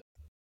like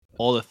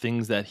all the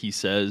things that he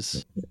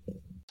says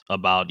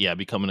about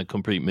becoming a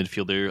complete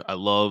midfielder. I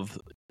love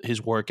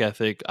his work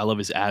ethic. I love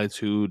his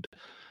attitude.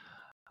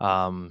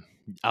 I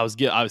was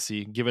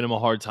obviously giving him a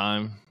hard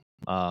time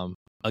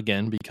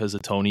again because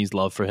of Tony's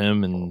love for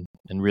him and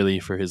really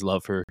for his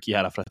love for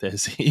Chiara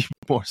Fratesi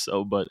more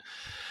so. But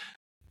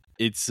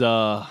it's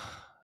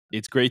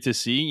great to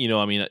see.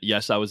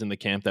 Yes, I was in the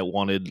camp that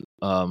wanted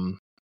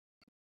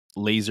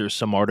Laser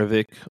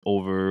Samardovic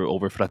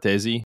over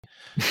Fratesi.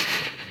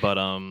 But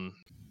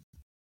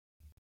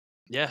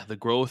the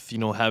growth,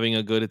 having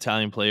a good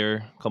Italian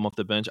player come off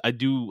the bench. I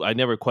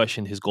never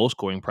questioned his goal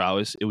scoring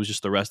prowess. It was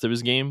just the rest of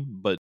his game.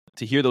 But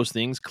to hear those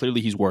things,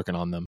 clearly he's working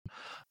on them.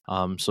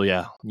 To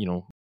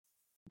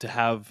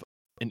have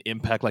an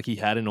impact like he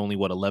had in only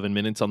 11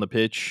 minutes on the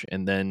pitch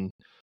and then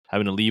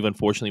having to leave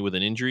unfortunately with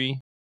an injury.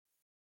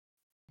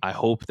 I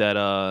hope that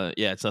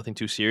it's nothing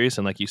too serious,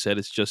 and like you said,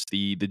 it's just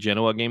the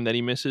Genoa game that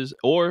he misses,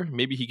 or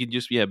maybe he could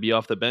just be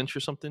off the bench or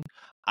something.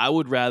 I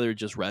would rather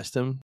just rest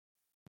him.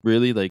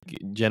 Really, like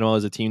Genoa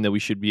is a team that we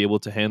should be able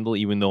to handle,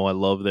 even though I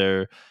love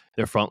their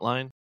front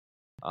line.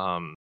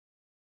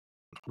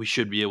 We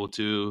should be able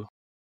to,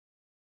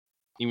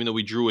 even though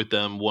we drew with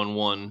them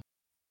 1-1.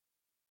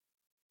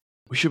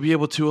 We should be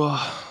able to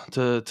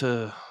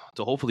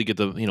hopefully get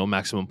the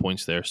maximum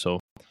points there. So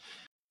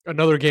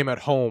Another game at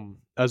home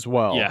as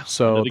well. yeah,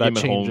 So another that game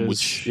at changes. home,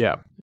 which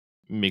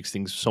makes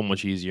things so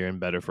much easier and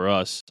better for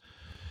us.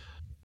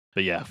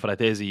 But yeah,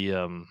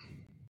 Fratesi,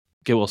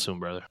 get well soon,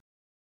 brother.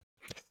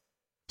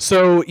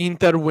 So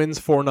Inter wins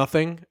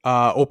 4-0,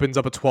 opens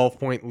up a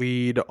 12-point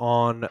lead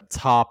on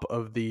top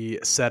of the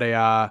Serie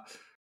A,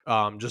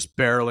 just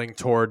barreling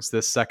towards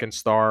this second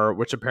star,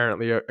 which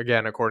apparently,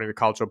 again, according to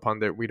Calcio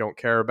Pundit, we don't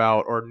care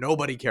about, or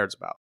nobody cares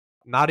about.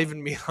 Not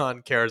even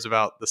Milan cares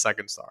about the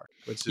second star,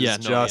 which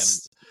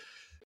is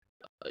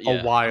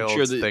a wild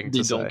thing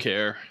to say. They don't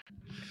care.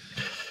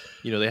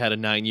 They had a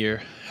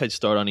 9-year head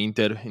start on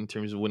Inter in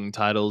terms of winning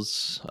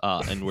titles,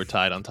 and we're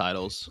tied on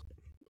titles.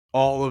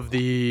 All of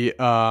the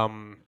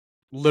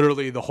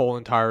literally the whole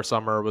entire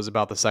summer was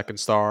about the second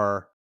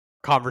star.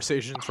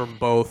 Conversations from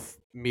both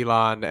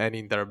Milan and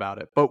Inter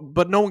about it,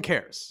 but no one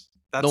cares.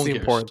 That's the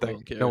important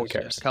thing. No one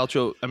cares. Yeah.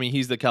 Calcio. I mean,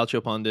 he's the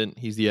Calcio pundit.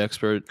 He's the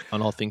expert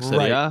on all things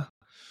Serie A.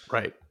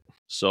 Right.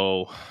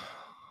 So,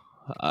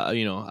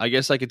 I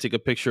guess I could take a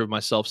picture of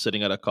myself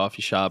sitting at a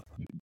coffee shop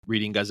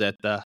reading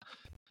Gazzetta,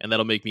 and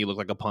that'll make me look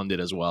like a pundit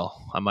as well.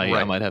 I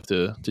might have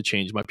to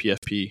change my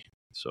PFP.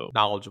 So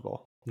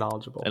knowledgeable,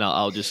 and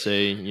I'll just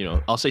say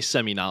I'll say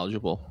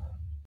semi-knowledgeable.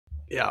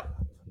 Yeah.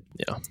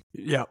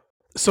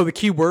 So the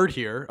key word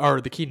here, or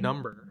the key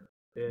number,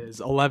 is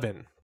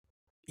 11.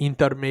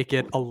 Inter make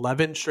it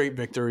 11 straight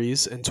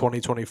victories in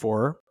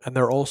 2024, and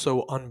they're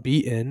also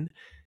unbeaten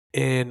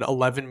in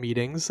 11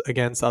 meetings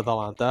against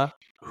Atalanta,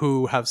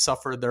 who have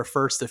suffered their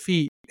first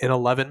defeat in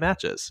 11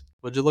 matches.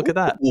 Would you look at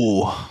that?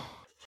 Ooh. A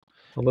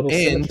little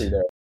symmetry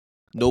there.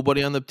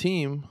 Nobody on the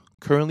team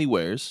currently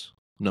wears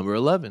number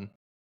 11.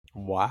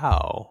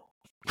 Wow.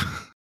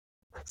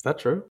 Is that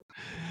true?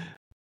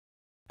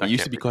 It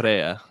used to be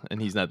Correa,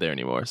 and he's not there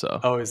anymore. So.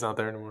 Oh, he's not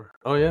there anymore.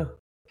 Oh, yeah.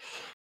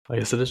 I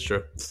guess it is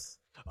true.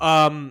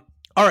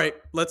 All right,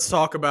 let's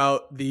talk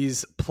about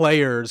these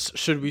players.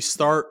 Should we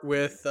start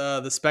with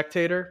the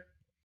Spectator?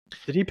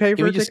 Did he pay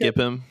for a ticket?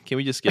 Can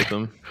we just skip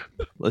him?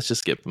 Let's just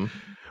skip him.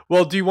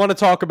 Well, do you want to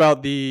talk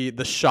about the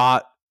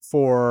shot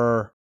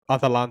for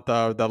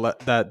Atalanta,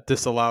 that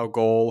disallowed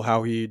goal,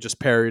 how he just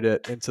parried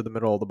it into the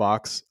middle of the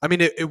box? I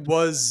mean, it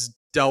was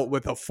dealt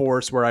with a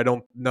force where I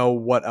don't know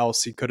what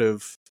else he could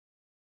have.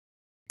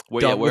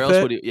 Where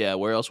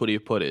else would he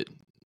put it?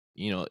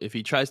 If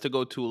he tries to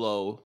go too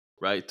low,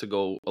 right, to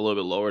go a little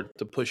bit lower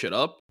to push it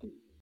up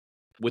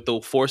with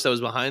the force that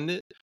was behind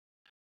it,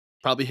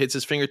 probably hits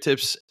his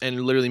fingertips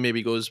and literally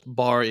maybe goes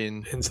bar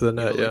into the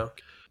net.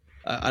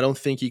 I don't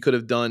think he could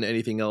have done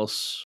anything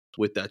else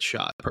with that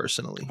shot,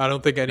 personally. I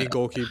don't think any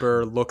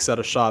goalkeeper looks at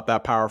a shot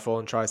that powerful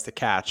and tries to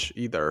catch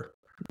either.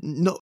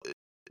 No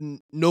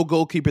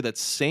goalkeeper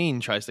that's sane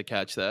tries to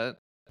catch that.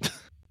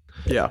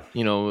 Yeah.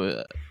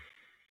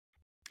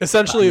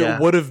 Essentially,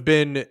 it would have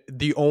been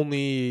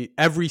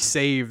every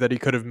save that he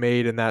could have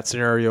made in that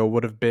scenario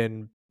would have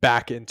been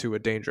back into a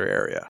danger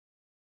area.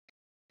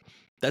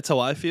 That's how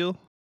I feel.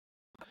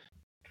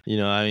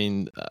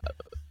 Only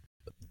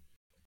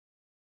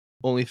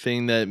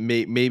thing that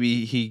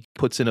maybe he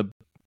puts in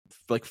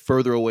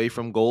further away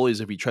from goal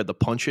is if he tried to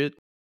punch it.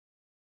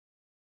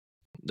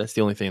 That's the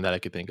only thing that I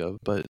could think of.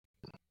 But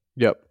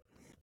yep,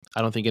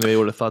 I don't think anybody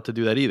would have thought to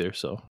do that either.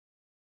 So.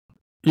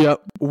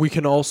 Yep. We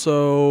can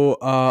also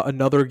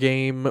another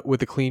game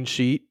with a clean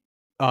sheet.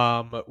 We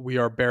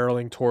are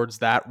barreling towards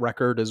that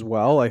record as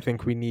well. I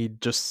think we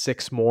need just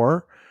 6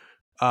 more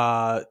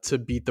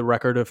to beat the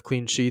record of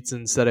clean sheets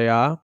in Serie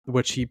A,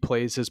 which he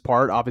plays his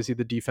part. Obviously,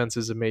 the defense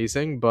is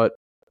amazing, but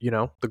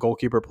the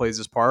goalkeeper plays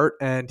his part,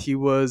 and he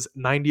was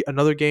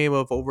another game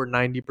of over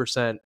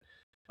 90%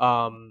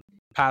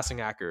 passing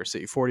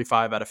accuracy,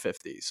 45 out of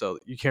 50. So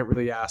you can't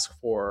really ask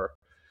for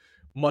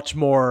much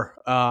more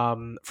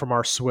from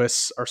our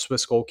Swiss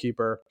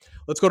goalkeeper.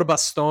 Let's go to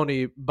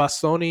Bastoni.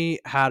 Bastoni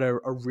had a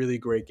really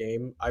great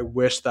game. I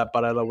wish that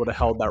Barella would have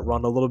held that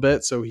run a little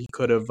bit so he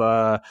could have.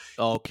 Let's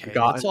all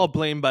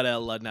blame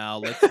Barella now.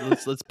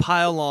 Let's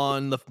pile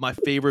on my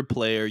favorite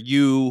player,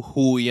 you,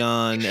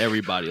 Julian,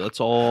 everybody. Let's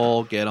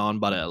all get on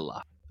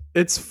Barella.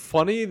 It's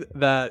funny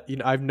that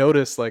I've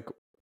noticed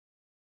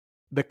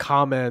the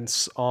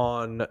comments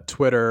on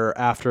Twitter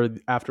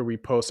after we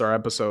post our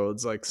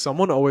episodes,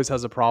 someone always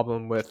has a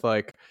problem with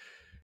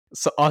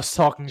us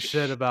talking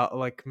shit about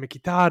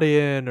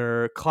Mkhitaryan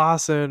or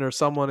Klaassen or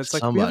someone. It's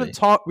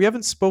we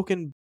haven't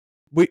spoken.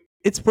 We're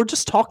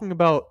just talking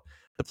about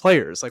the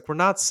players. We're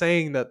not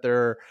saying that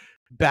they're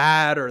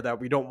bad or that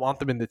we don't want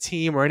them in the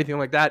team or anything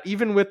like that.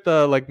 Even with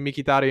the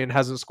Mkhitaryan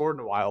hasn't scored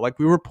in a while.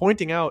 We were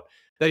pointing out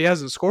that he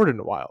hasn't scored in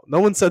a while. No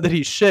one said that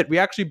he's shit. We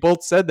actually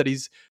both said that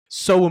he's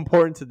so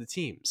important to the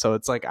team. So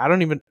it's like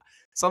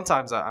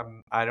sometimes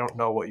I don't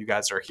know what you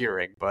guys are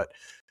hearing, but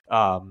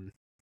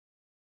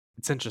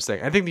it's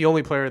interesting. I think the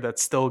only player that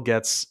still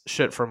gets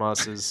shit from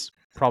us is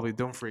probably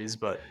Dumfries,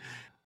 but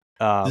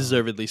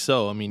deservedly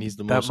so. I mean, he's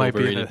the that most might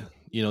be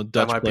overrated,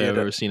 Dutch player I've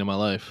ever seen in my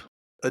life.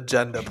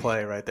 agenda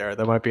play right there.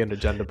 That might be an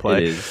agenda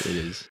play. It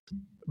is.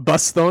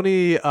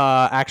 Bastoni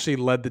actually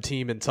led the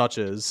team in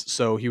touches,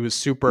 so he was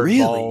super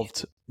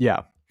involved.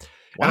 Yeah.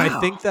 Wow. And I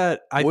think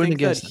that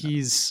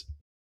he's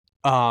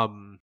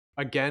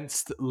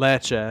against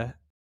Lecce,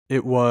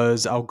 it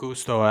was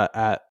Augusto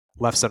at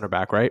left center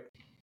back, right?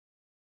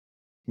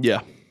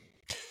 Yeah.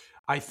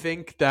 I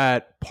think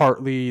that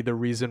partly the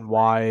reason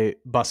why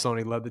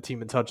Bastoni led the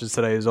team in touches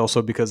today is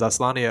also because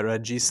Aslani at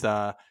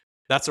Regista,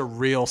 that's a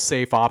real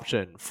safe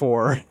option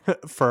for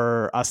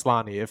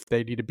Aslani if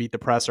they need to beat the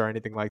press or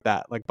anything like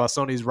that. Like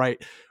Bastoni's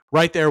right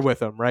there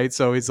with him, right?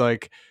 So he's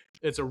like,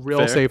 it's a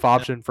real safe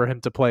option for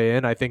him to play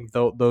in. I think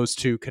those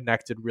two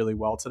connected really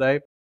well today.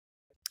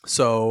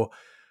 So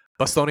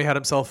Bastoni had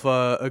himself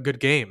a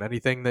good game.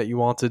 Anything that you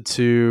wanted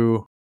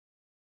to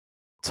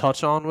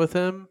touch on with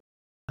him?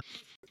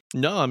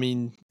 No, I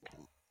mean,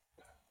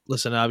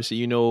 listen,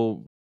 obviously,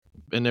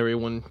 and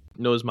everyone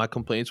knows my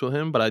complaints with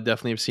him, but I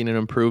definitely have seen an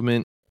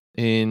improvement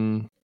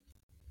in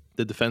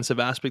the defensive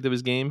aspect of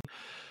his game.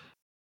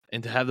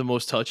 And to have the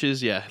most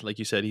touches, yeah, like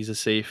you said, he's a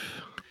safe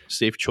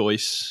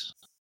choice.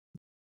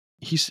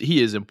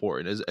 He is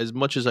important. As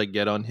much as I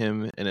get on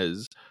him and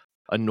as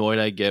annoyed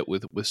I get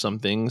with some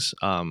things,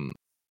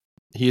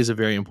 he is a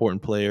very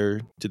important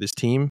player to this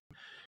team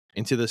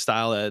and to the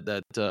style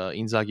that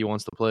Inzaghi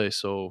wants to play.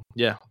 So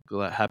yeah,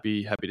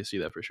 happy to see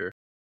that for sure.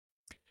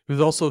 He was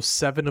also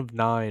 7 of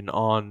 9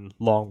 on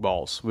long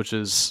balls, which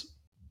is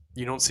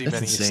you don't see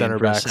many center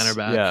backs. Center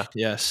back,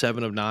 yeah,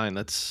 7 of 9.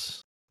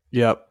 That's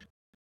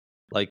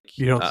like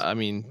I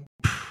mean,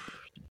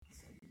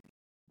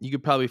 you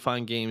could probably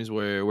find games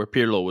where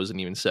Pirlo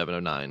wasn't even 7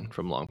 of 9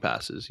 from long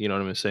passes. You know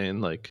what I'm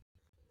saying? Like,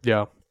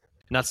 yeah.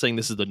 Not saying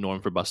this is the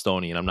norm for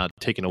Bastoni, and I'm not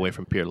taking away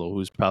from Pirlo,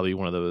 who's probably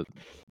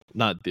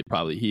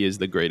he is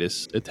the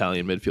greatest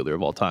Italian midfielder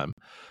of all time.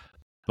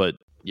 But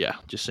yeah,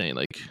 just saying,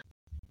 like,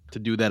 to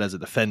do that as a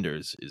defender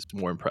is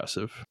more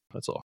impressive.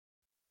 That's all.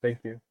 Thank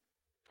you.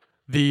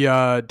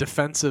 The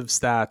defensive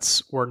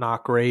stats were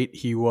not great.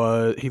 He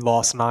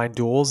lost 9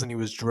 duels and he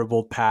was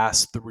dribbled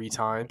past 3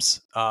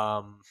 times.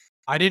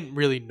 I didn't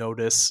really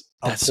notice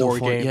That's poor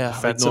so game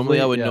defensively. Like,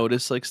 normally I would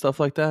notice like stuff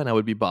like that and I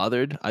would be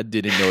bothered. I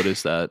didn't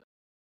notice that.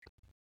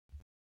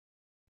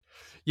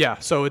 Yeah,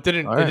 so it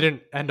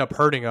didn't end up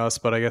hurting us,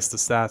 but I guess the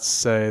stats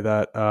say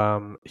that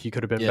he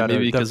could have been better.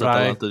 Maybe because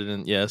Atalanta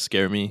didn't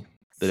scare me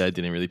that I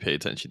didn't really pay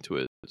attention to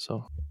it.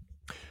 So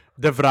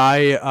De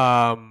Vrij,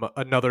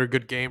 another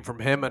good game from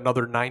him,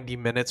 another 90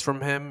 minutes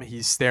from him.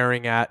 He's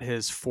staring at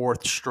his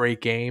 4th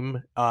straight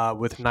game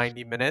with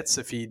 90 minutes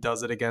if he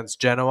does it against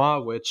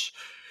Genoa, which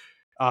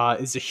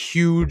is a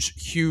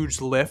huge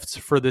lift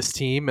for this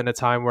team in a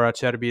time where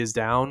Acerbi is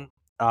down.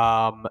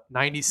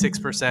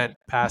 96%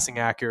 passing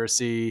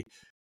accuracy,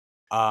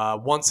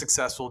 1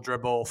 successful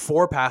dribble,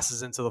 4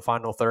 passes into the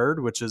final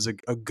third, which is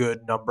a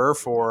good number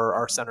for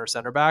our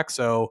center back.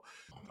 So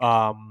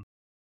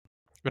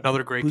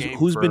another great game.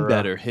 Who's been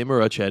better, him or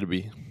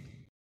Acerbi?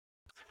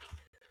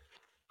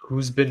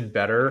 Who's been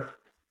better?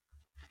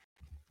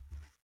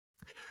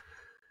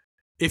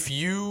 If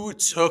you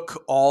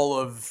took all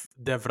of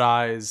De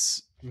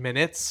Vrij's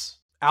minutes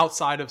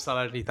outside of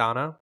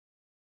Salernitana,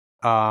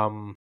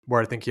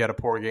 where I think he had a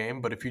poor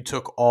game, but if you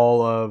took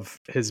all of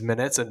his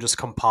minutes and just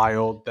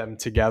compiled them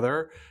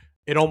together,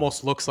 it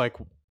almost looks like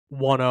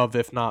one of,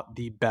 if not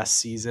the best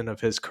season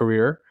of his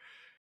career.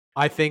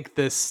 I think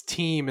this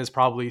team is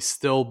probably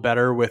still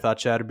better with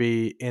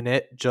Acerbi in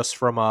it, just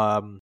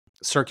from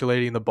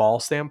circulating the ball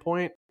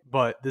standpoint.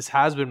 But this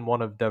has been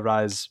one of De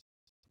Vrij's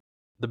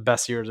the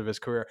best years of his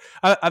career.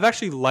 I've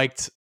actually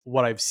liked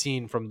what I've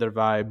seen from De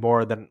Vrij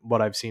more than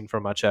what I've seen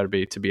from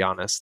Acerbi, to be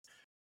honest.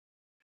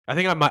 I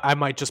think I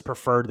might just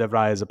prefer De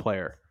Vrij as a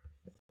player.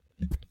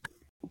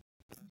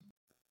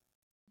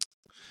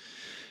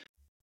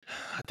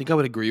 I think I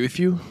would agree with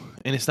you.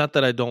 And it's not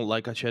that I don't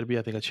like Acerbi.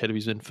 I think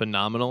Acerbi's been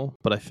phenomenal,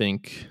 but I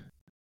think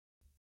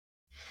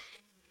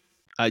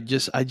I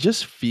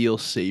just feel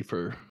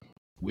safer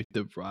with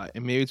De Vrij.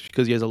 And maybe it's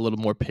because he has a little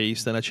more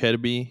pace than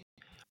Acerbi,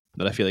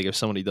 that I feel like if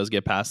somebody does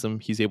get past him,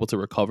 he's able to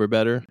recover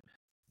better.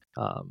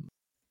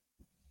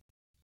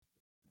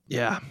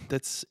 Yeah,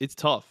 it's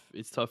tough.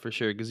 It's tough for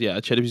sure because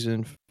Acerbi's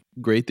been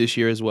great this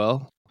year as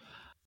well.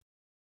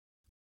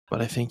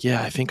 But I think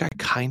I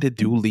kind of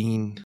do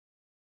lean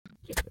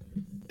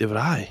De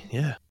Vrij.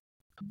 Yeah,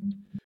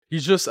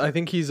 I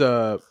think he's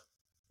a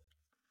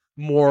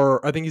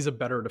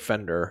better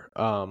defender,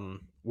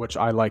 which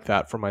I like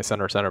that for my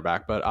center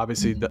back. But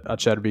obviously,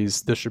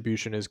 Acerbi's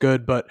distribution is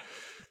good, but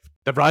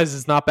De Vrij's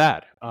is not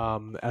bad,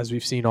 as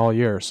we've seen all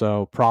year.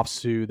 So props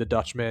to the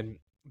Dutchman.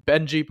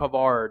 Benji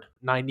Pavard,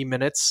 90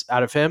 minutes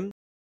out of him.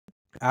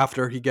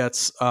 after he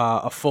gets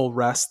a full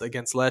rest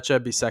against Lecce.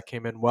 Bisek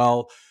came in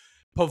well.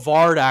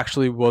 Pavard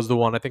actually was the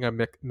one. I think I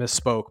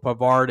misspoke.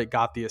 Pavard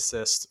got the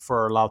assist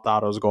for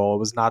Lautaro's goal. It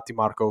was not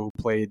DiMarco who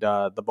played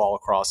the ball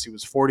across. He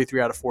was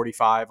 43 out of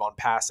 45 on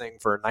passing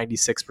for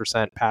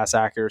 96% pass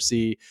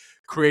accuracy.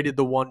 Created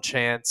the one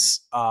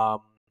chance.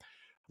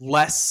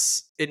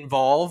 Less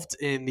involved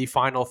in the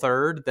final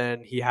third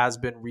than he has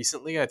been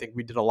recently. I think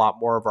we did a lot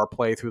more of our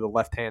play through the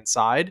left-hand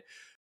side.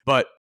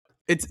 But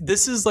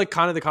this is like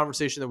kind of the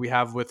conversation that we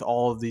have with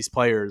all of these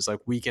players, like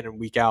week in and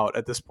week out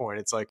at this point.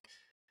 It's like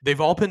they've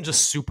all been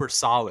just super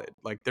solid.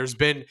 Like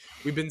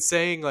we've been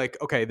saying like,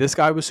 okay, this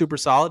guy was super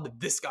solid.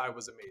 This guy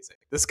was amazing.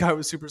 This guy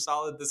was super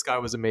solid. This guy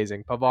was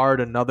amazing.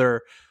 Pavard,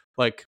 another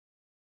like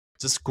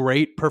just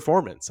great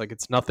performance. Like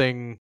there's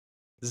nothing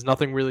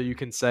really you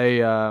can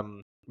say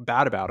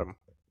bad about him.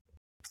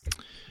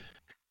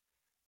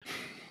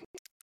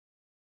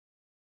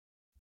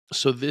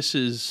 So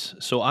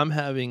I'm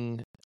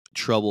having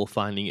trouble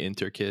finding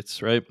Inter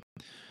kits, right?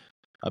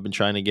 I've been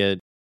trying to get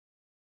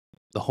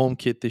the home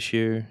kit this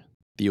year,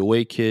 the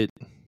away kit,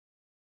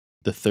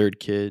 the third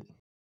kit.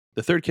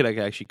 The third kit I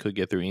actually could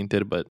get through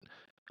Inter, but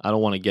I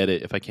don't want to get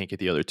it if I can't get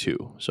the other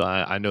two. So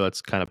I know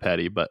that's kind of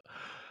petty, but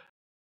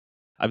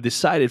I've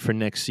decided for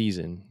next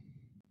season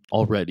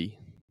already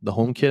the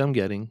home kit I'm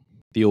getting,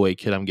 the away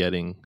kit I'm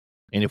getting,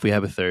 and if we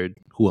have a third,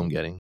 who I'm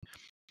getting.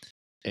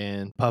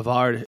 And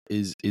Pavard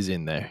is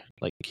in there.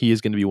 Like, he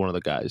is going to be one of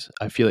the guys.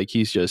 I feel like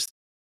he's just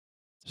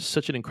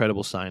such an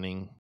incredible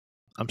signing.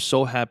 I'm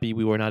so happy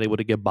we were not able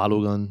to get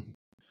Balogun.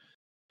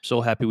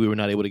 So happy we were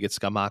not able to get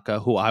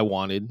Scamacca, who I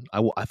wanted.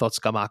 I thought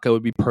Scamacca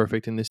would be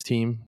perfect in this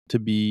team to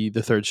be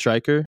the third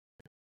striker.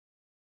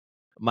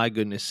 My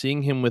goodness,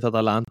 seeing him with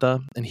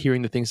Atalanta and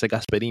hearing the things that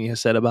Gasperini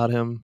has said about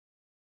him,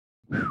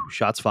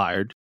 shots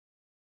fired.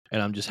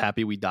 And I'm just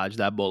happy we dodged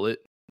that bullet.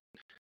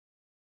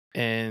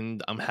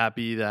 And I'm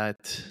happy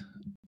that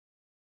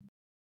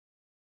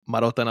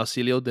Marotta and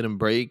Auxilio didn't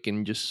break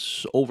and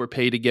just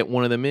overpay to get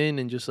one of them in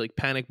and just like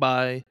panic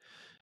buy.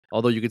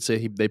 Although you could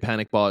say they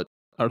panic bought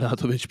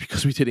Arnautovic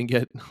because we didn't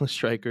get a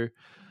striker.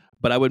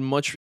 But I would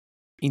much,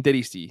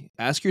 Interisti,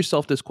 ask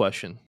yourself this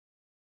question.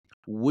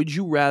 Would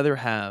you rather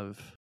have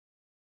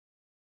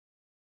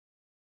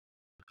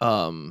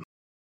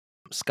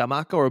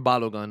Scamacca or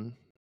Balogun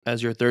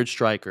as your third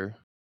striker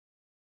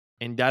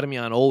and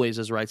Darmian always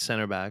as right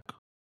center back,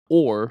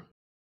 or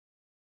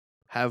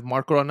have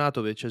Marko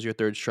Arnautovic as your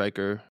third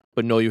striker,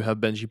 but no, you have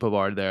Benji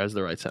Pavard there as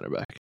the right center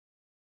back?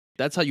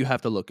 That's how you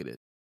have to look at it.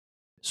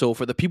 So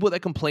for the people that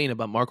complain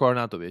about Marko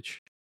Arnautovic,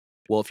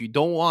 well, if you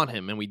don't want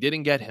him and we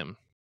didn't get him,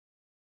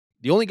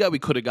 the only guy we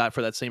could have got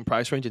for that same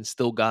price range and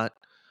still got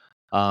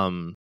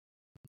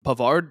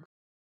Pavard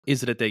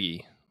is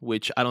Retegui,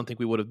 which I don't think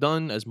we would have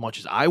done as much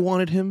as I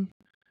wanted him.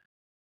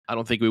 I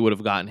don't think we would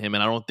have gotten him,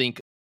 and I don't think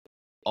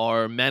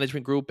our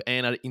management group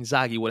and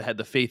Inzaghi would have had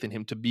the faith in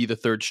him to be the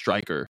third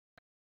striker,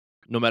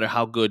 no matter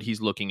how good he's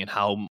looking and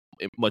how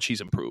much he's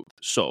improved.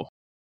 So,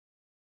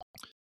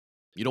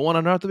 you don't want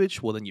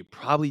Arnautovic? Well, then you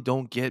probably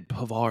don't get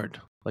Pavard.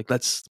 Like,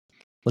 let's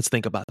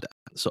think about that.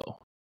 So,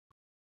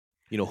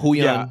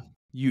 Julian,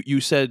 you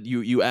said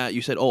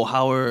you said, oh,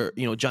 how are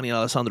Johnny and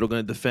Alessandro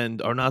going to defend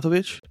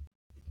Arnautovic?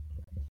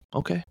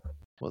 Okay,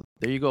 well,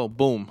 there you go.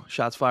 Boom,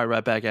 shots fired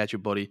right back at you,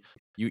 buddy.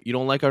 You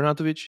don't like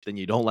Arnautovic, then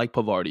you don't like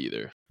Pavard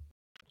either.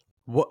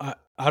 What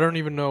I don't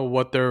even know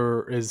what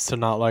there is to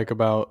not like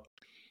about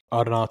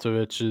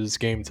Arnautovic's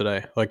game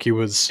today. Like he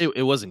was,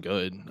 it wasn't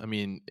good. I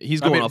mean,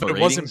 he's going off of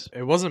ratings.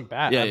 It wasn't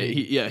bad.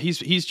 Yeah,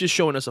 he's just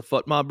showing us a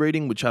foot mob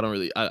rating, which I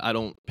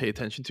don't pay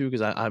attention to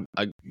because I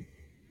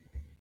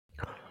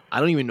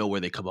don't even know where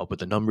they come up with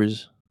the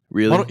numbers.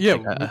 Really?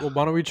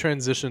 Why don't we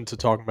transition to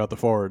talking about the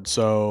forward?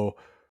 So,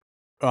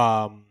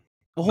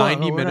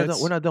 90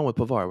 minutes. We're not done with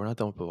Pavard. We're not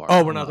done with Pavard.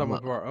 Oh, we're not done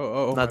with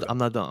Pavard. I'm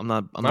not done. I'm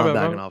not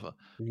backing off.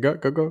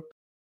 Go.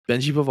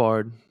 Benji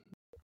Pavard.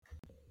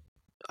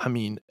 I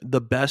mean,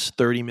 the best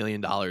 $30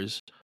 million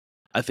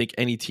I think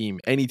any team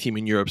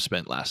in Europe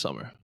spent last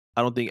summer.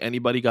 I don't think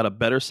anybody got a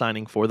better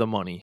signing for the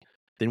money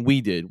than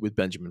we did with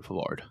Benjamin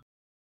Pavard.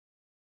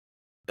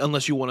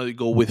 Unless you want to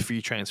go with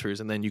free transfers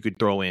and then you could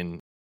throw in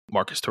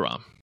Marcus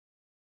Thuram.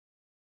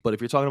 But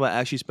if you're talking about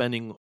actually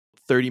spending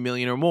 $30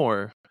 million or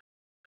more,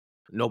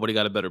 nobody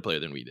got a better player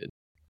than we did.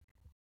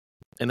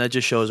 And that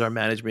just shows our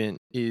management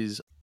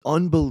is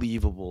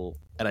unbelievable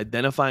at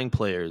identifying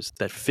players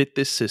that fit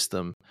this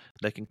system,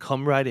 that can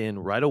come right in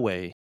right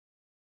away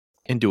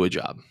and do a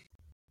job.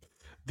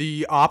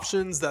 The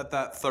options that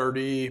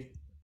 30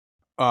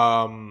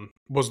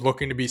 was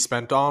looking to be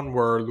spent on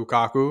were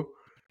Lukaku,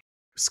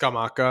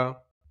 Scamacca,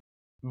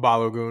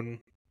 Balogun,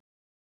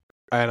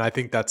 and I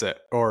think that's it.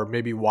 Or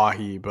maybe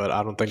Wahi, but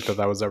I don't think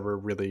that was ever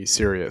really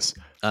serious.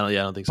 I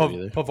don't think so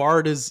either.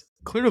 Pavard is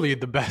clearly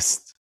the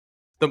best,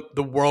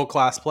 the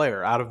world-class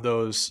player out of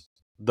those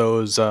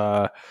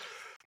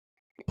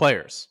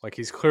players. Like,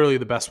 he's clearly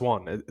the best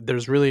one.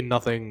 There's really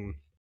nothing.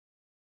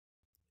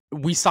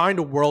 We signed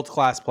a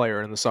world-class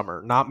player in the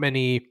summer. Not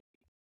many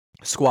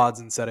squads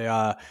in Serie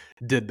A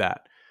did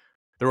that.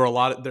 There were a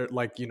lot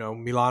of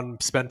Milan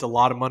spent a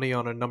lot of money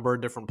on a number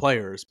of different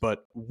players,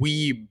 but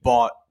we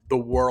bought the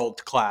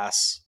world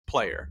class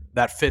player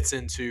that fits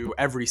into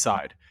every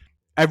side.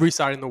 Every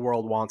side in the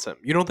world wants him.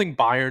 You don't think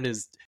Bayern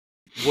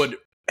would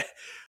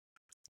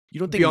You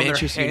don't be think on their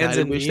Manchester hands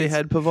United and wish they knees?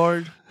 had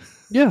Pavard?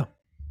 Yeah.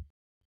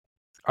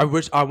 I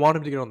want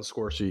him to get on the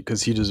score sheet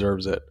because he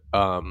deserves it.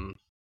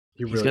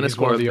 He's gonna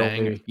score a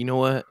banger. You know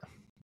what?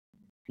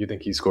 You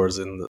think he scores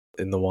in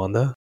the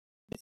Wanda?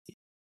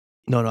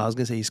 No, I was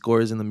gonna say he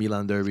scores in the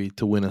Milan derby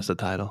to win us the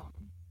title.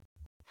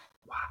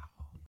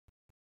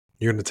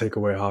 You're gonna take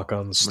away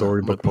Hakan's I'm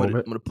storybook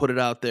moment? gonna put it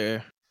out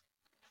there.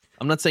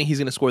 I'm not saying he's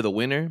gonna score the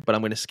winner, but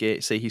I'm gonna say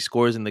he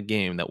scores in the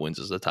game that wins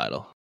us the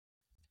title.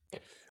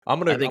 I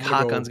think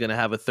Hakan's gonna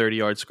have a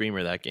 30-yard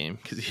screamer that game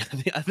because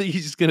I think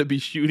he's just gonna be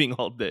shooting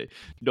all day.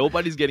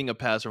 Nobody's getting a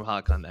pass from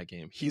Hakan that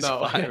game. He's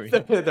firing.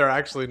 They're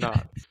actually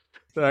not.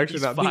 They're actually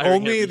He's not.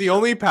 firing The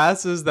only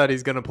passes that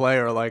he's gonna play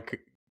are like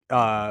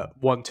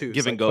 1-2s.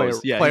 Give and goes.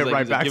 goes. Yeah, play he's it like,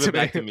 right back give to it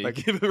back me. to me. Like,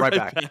 Give it right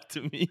back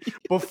to me.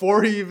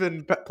 Before he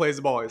even plays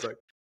the ball, he's like,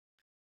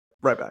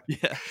 right back.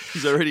 Yeah,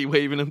 he's already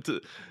waving him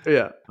to.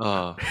 Yeah.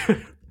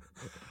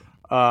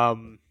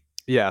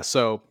 Yeah.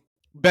 So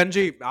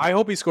Benji, I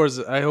hope he scores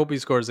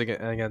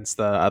against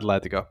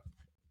Atletico.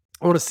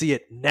 I want to see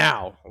it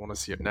now.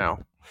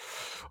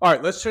 All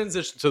right, let's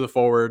transition to the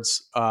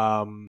forwards,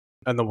 and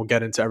then we'll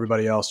get into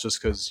everybody else.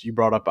 Just because you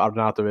brought up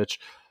Arnautovic,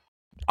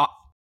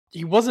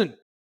 he wasn't.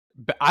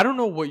 I don't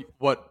know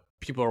what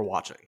people are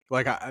watching.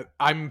 Like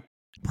I'm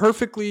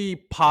perfectly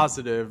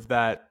positive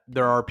that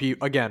there are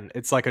people. Again,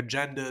 it's like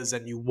agendas,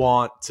 and you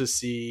want to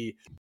see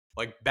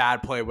like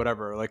bad play,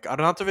 whatever. Like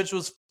Arnautovic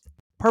was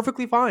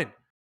perfectly fine.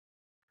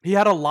 He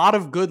had a lot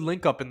of good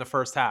link up in the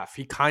first half.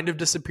 He kind of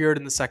disappeared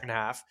in the second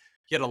half.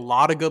 He had a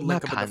lot of good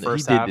link up in the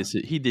first half.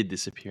 He did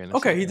disappear in the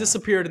second half. He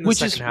disappeared in the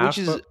second half. Which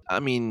is, I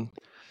mean,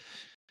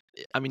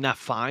 not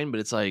fine, but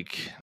it's like,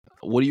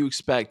 what do you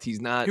expect? He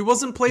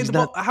wasn't playing the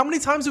ball. How many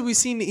times have we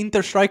seen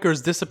Inter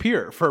strikers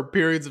disappear for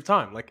periods of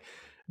time? Like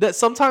that.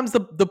 Sometimes the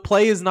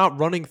play is not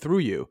running through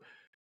you.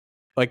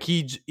 Like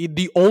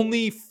the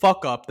only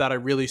fuck up that I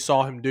really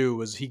saw him do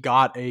was he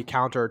got a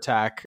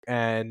counterattack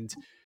and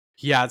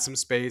he had some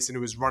space and he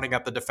was running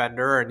at the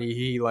defender and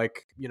he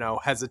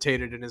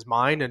hesitated in his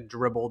mind and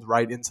dribbled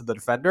right into the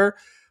defender.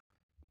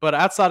 But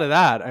outside of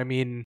that, I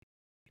mean,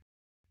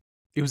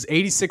 it was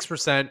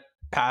 86%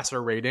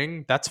 passer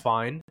rating. That's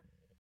fine.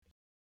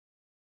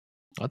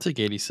 I'll take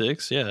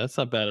 86. Yeah, that's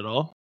not bad at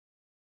all.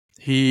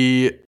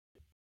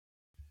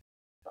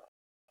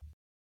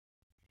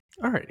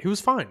 All right, he was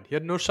fine. He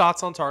had no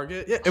shots on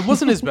target. Yeah, it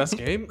wasn't his best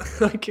game,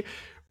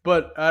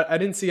 but I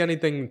didn't see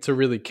anything to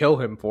really kill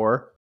him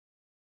for.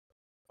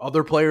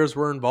 Other players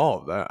were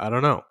involved. I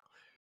don't know.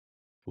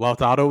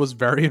 Lautaro was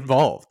very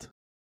involved.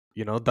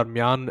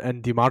 Darmian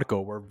and Di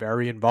Marco were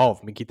very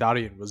involved.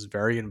 Mkhitaryan was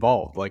very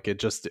involved. Like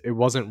it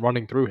wasn't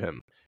running through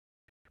him.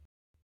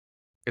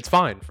 It's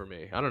fine for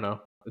me. I don't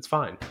know. It's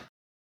fine.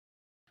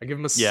 I give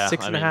him a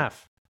 6.5.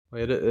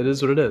 It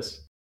is what it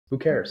is. Who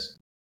cares?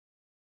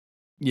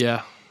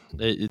 Yeah.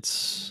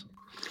 It's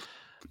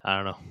I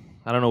don't know.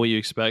 I don't know what you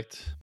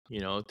expect.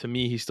 To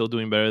me, he's still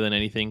doing better than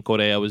anything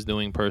Correa was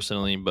doing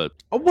personally. But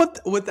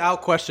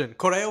without question,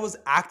 Correa was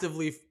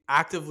actively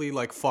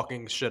like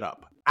fucking shit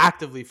up.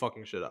 Actively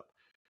fucking shit up.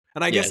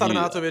 And I guess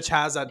Arnautovic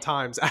has at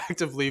times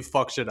actively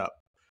fucked shit up.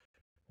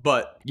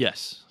 But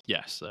yes,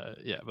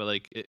 but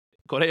like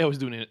Correa was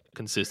doing it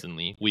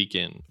consistently, week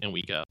in and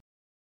week out.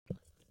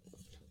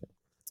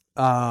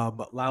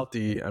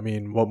 Lauti, I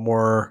mean, what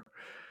more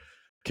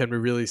can we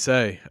really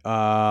say?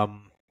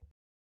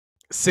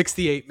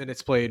 68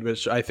 minutes played,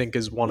 which I think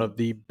is one of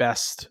the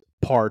best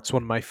parts.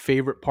 One of my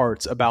favorite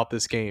parts about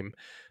this game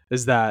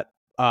is that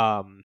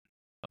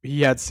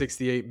he had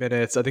 68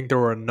 minutes. I think there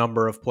were a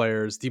number of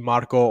players. Di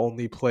Marco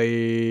only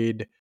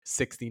played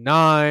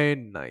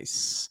 69.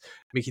 Nice.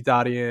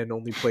 Mkhitaryan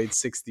only played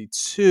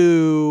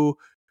 62.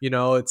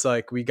 It's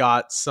like we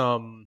got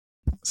some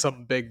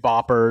big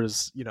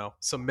boppers,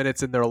 some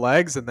minutes in their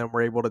legs, and then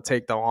we're able to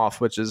take them off,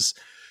 which is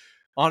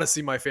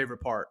honestly my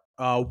favorite part.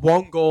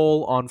 1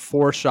 goal on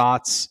 4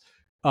 shots.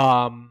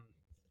 50%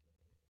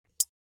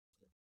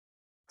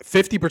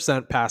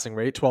 passing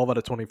rate, 12 out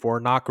of 24.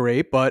 Not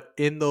great, but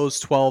in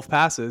those 12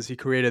 passes, he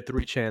created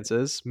 3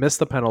 chances, missed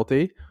the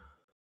penalty.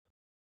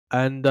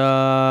 And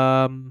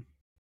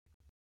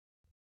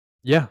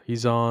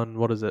he's on,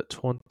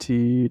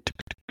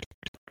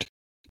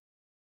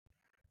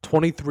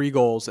 23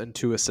 goals and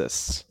 2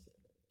 assists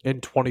in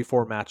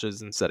 24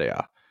 matches in Serie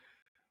A.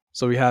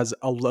 So he has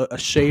a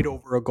shade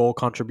over a goal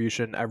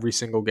contribution every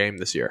single game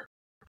this year.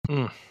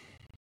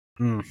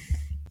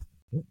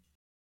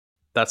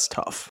 That's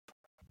tough.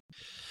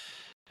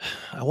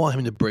 I want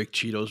him to break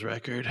Cheeto's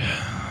record.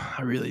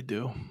 I really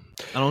do.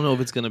 I don't know if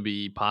it's going to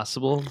be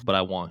possible, but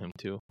I want him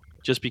to.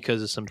 Just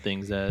because of some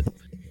things that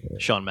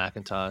Sean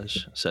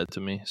McIntosh said to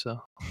me.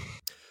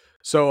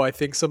 So I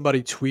think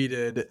somebody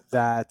tweeted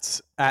that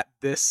at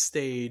this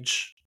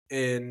stage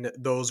in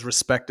those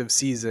respective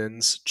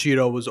seasons,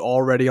 Cheeto was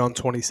already on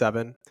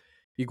 27.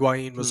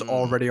 Higuain was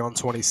already on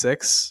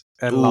 26,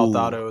 and Ooh.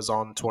 Lautaro is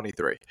on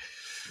 23.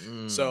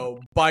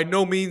 So by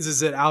no means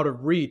is it out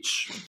of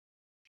reach.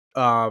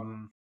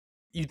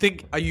 You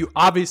think you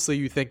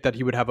think that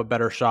he would have a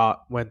better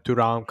shot when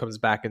Thuram comes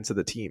back into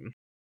the team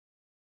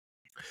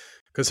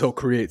because he'll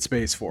create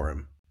space for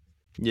him.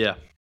 Yeah.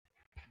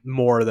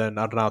 More than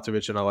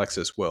Arnautovic and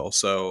Alexis will.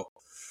 So,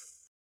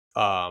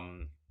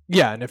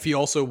 yeah, and if he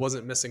also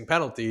wasn't missing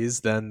penalties,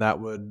 then that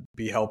would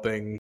be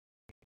helping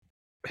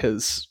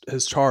his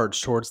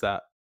charge towards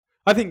that.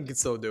 I think he can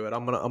still do it.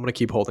 I'm gonna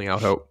keep holding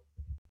out hope.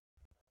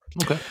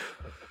 Okay.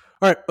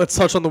 All right, let's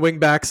touch on the wing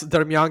backs.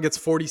 Darmian gets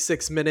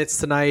 46 minutes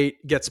tonight,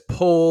 gets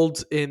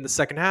pulled in the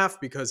second half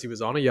because he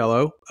was on a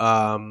yellow,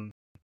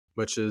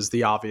 which is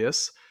the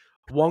obvious.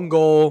 1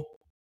 goal,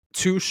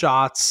 2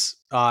 shots,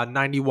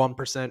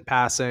 91%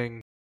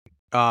 passing,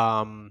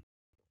 1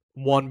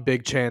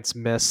 big chance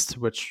missed,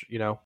 which,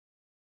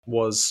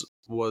 was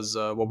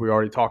what we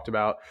already talked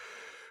about.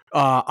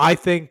 I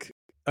think,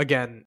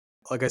 again,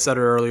 like I said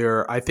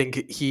earlier, I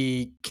think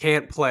he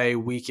can't play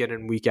week in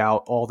and week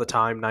out all the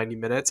time, 90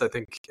 minutes. I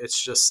think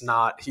it's just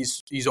not,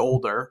 he's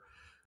older.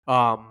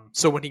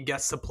 So when he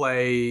gets to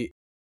play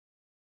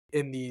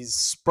in these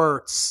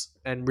spurts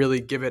and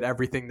really give it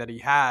everything that he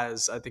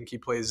has, I think he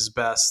plays his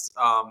best.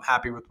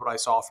 Happy with what I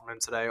saw from him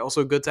today.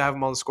 Also good to have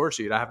him on the score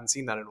sheet. I haven't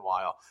seen that in a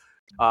while.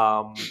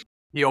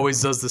 He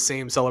always does the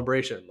same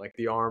celebration, like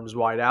the arms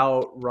wide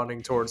out,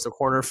 running towards the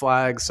corner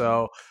flag.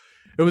 So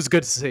it was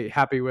good to see.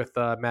 Happy with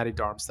Matty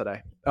Darms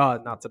today.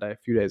 Not today, a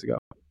few days ago.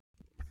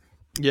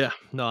 Yeah,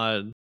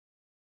 no,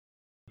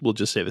 we'll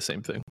just say the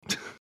same thing.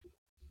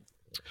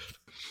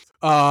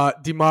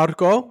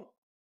 DiMarco,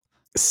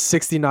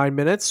 69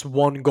 minutes,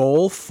 1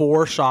 goal,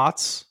 4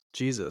 shots.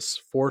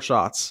 Jesus, 4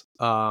 shots.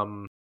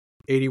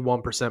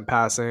 81%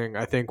 passing.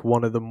 I think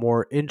one of the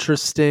more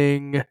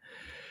interesting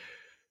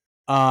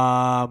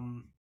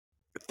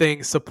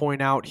things to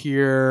point out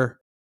here,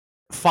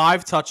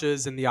 5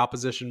 touches in the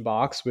opposition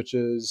box, which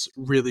is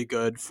really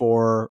good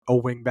for a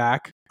wing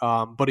back.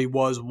 But he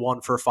was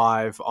 1 for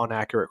 5 on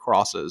accurate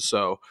crosses.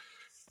 So,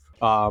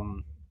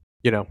 one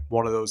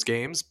of those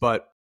games,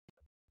 but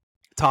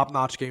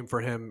top-notch game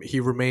for him. He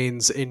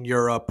remains in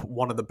Europe,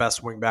 one of the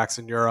best wing backs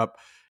in Europe.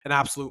 An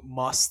absolute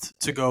must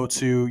to go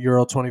to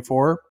Euro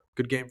 24.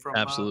 Good game from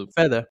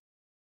Fede.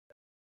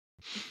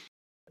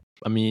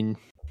 I mean,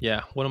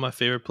 yeah, one of my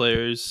favorite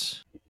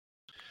players.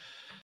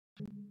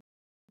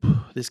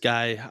 This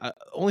guy,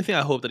 only thing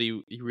I hope that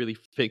he really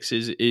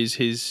fixes is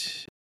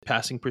his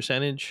passing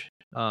percentage.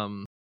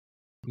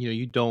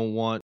 You don't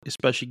want,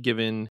 especially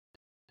given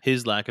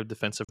his lack of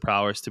defensive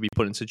prowess, to be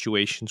put in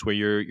situations where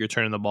you're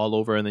turning the ball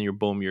over and then you're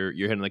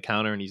hitting the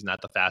counter, and he's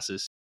not the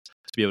fastest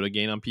to be able to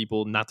gain on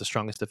people, not the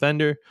strongest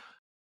defender.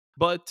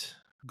 But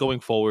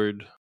going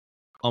forward,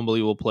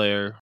 unbelievable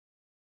player.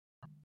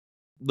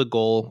 The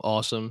goal,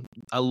 awesome.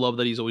 I love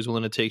that he's always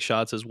willing to take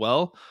shots as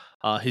well.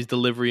 His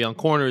delivery on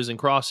corners and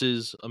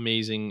crosses,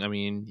 amazing. I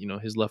mean,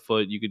 his left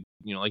foot, you could,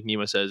 like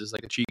Nima says, it's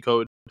like a cheat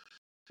code.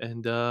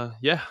 And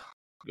yeah,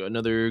 got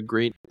another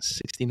great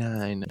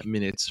 69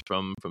 minutes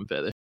from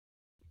Fede.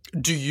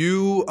 Do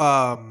you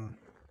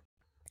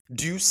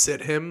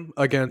sit him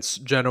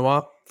against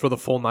Genoa for the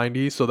full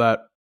 90 so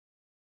that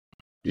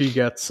he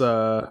gets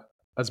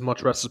as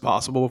much rest as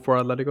possible before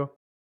Atletico?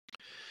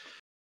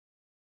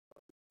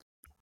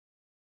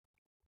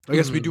 I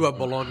guess we do have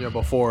Bologna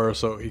before,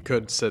 so he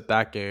could sit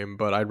that game,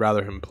 but I'd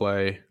rather him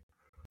play.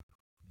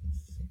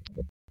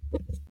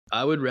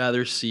 I would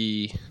rather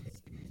see.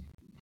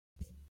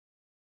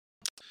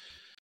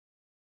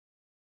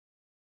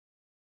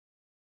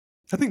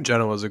 I think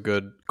Genoa's a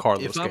good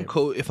Carlos game.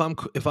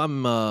 If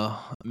I'm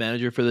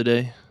manager for the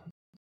day,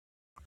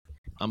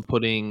 I'm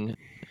putting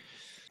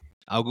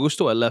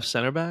Augusto at left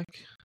center back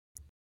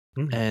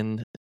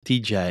and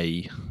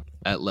TJ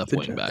at left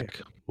wing back.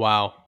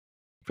 Wow,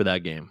 for that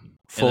game.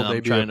 Full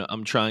and debut.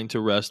 I'm trying to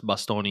rest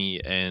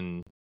Bastoni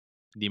and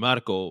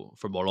DiMarco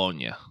for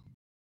Bologna.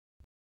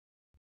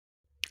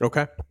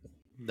 Okay.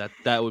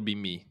 That would be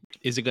me.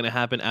 Is it going to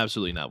happen?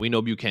 Absolutely not. We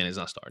know Buchanan is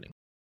not starting.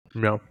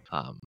 No.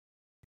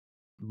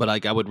 But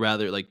I would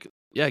rather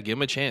give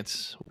him a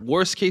chance.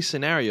 Worst case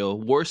scenario,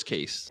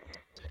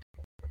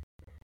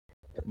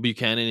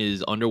 Buchanan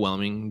is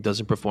underwhelming,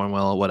 doesn't perform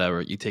well,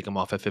 whatever. You take him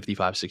off at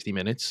 55, 60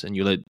 minutes and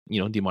you let,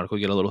 DiMarco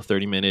get a little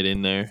 30-minute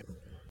in there.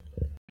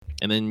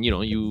 And then,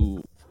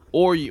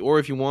 or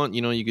if you want,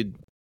 you could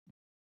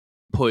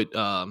put,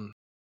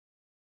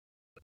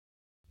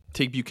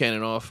 take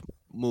Buchanan off,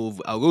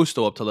 move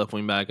Augusto up to left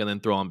wing back, and then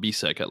throw on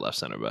Bisek at left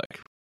center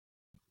back.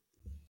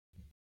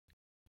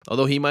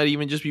 Although he might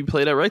even just be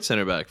played at right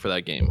center back for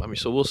that game. I mean,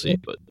 so we'll see.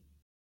 But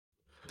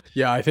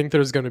yeah, I think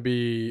there's going to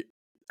be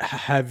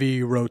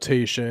heavy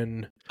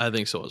rotation. I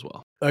think so as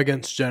well.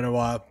 Against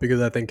Genoa, because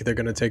I think they're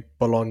going to take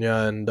Bologna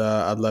and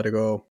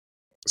Atletico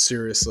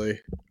seriously.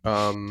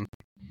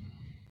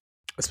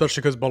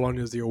 Especially because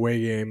Bologna is the away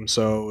game,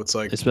 so it's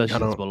like especially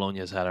since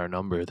Bologna's had our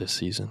number this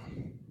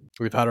season.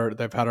 They've had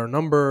our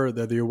number.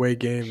 They're the away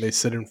game. They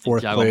sit in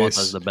fourth Thiago place.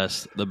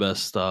 Motta's the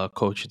best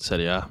coach in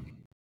Serie A.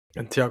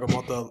 And Thiago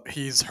Motta,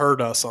 he's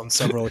heard us on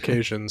several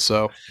occasions.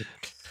 So,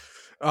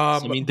 So,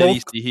 I mean,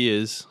 both he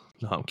is.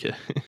 No, I'm kidding.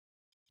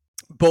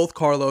 both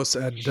Carlos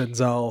and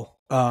Denzel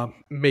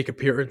make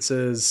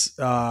appearances.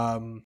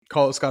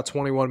 Carlos got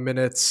 21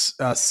 minutes,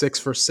 6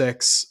 for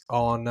 6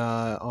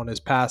 on his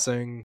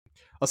passing.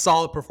 A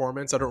solid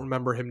performance. I don't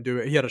remember him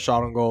doing. He had a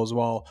shot on goal as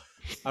well.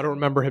 I don't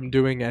remember him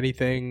doing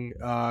anything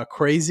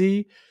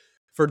crazy.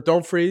 For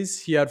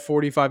Dumfries, he had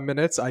 45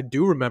 minutes. I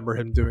do remember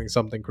him doing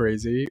something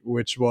crazy,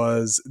 which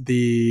was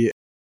the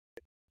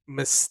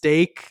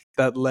mistake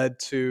that led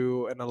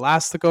to an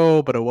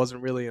elastico, but it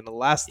wasn't really an It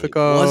wasn't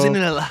elastico. an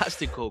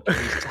elastico.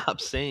 Can you stop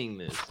saying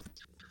this?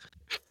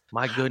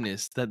 My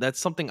goodness, that's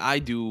something I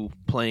do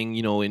playing,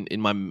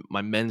 in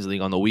my men's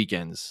league on the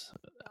weekends.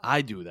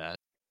 I do that.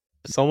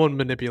 Someone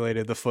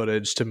manipulated the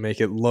footage to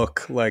make it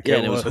look like Yeah, it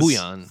and it was was.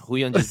 Huyan.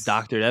 Huyan just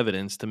doctored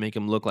evidence to make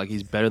him look like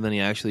he's better than he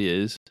actually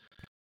is.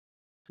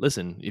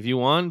 Listen, if you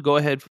want, go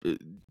ahead,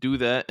 do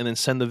that, and then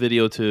send the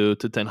video to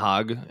Ten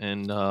Hag,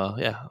 and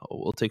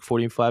we'll take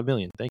 45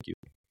 million. Thank you.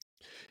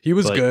 He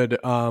was But good.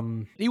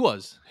 He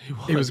was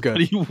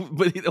good.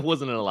 but it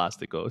wasn't an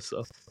elastico.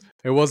 So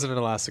It wasn't an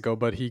elastico,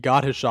 but he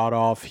got his shot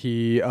off.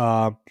 He hold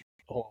on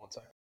one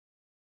second.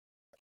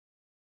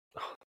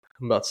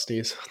 I'm about to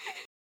sneeze.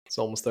 It's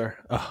almost there.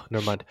 Oh,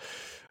 never mind.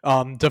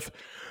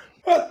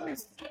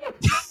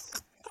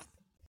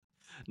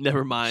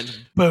 never mind.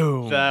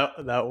 Boom.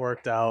 That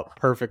worked out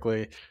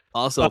perfectly.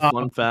 Also,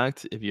 fun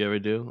fact: if you ever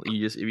do,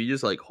 if you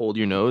just like hold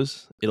your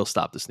nose, it'll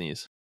stop the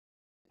sneeze.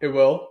 It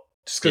will,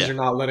 just because you're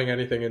not letting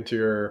anything into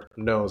your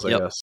nose, I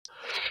guess.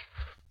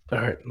 All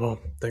right. Well,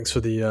 thanks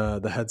for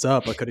the heads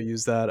up. I could have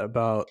used that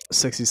about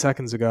 60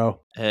 seconds ago.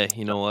 Hey,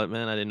 you know what,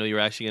 man? I didn't know you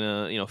were actually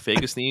gonna,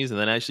 fake a sneeze and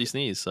then actually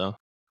sneeze. So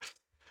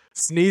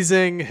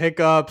Sneezing,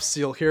 hiccups,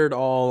 you'll hear it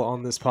all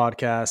on this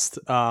podcast.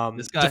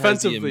 this guy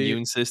Defensively, has the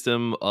immune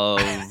system of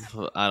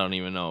I don't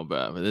even know,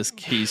 bro. But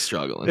he's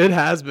struggling. It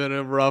has been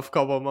a rough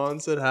couple of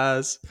months. It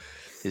has.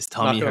 His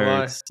tummy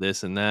hurts,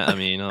 this and that. I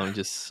mean, I'm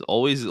just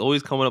always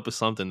coming up with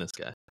something. This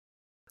guy.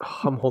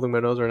 I'm holding my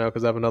nose right now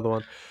because I have another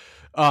one.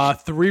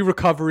 3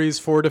 recoveries,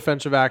 4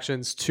 defensive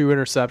actions, 2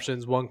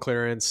 interceptions, 1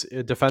 clearance.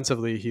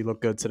 Defensively, he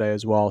looked good today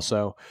as well.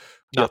 So,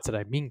 not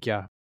today.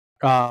 Minkia.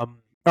 All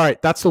right,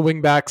 that's the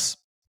wing backs.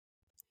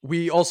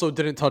 We also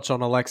didn't touch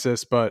on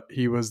Alexis, but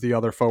he was the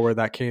other forward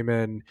that came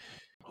in.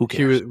 Who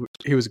cares?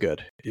 He was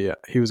good. Yeah,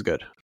 he was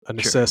good. An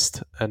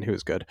assist, and he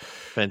was good.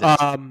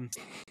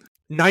 Fantastic.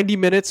 90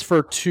 minutes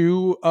for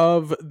 2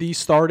 of the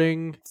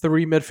starting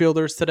 3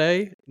 midfielders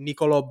today.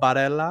 Nicolo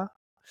Barella,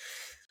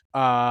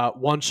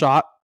 1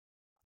 shot,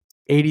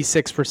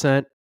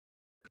 86%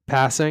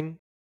 passing.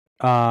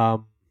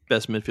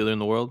 Best midfielder in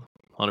the world,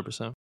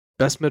 100%.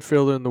 Best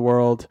midfielder in the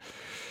world.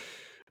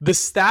 The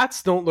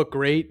stats don't look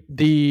great.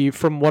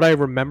 From what I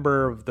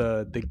remember of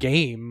the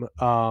game,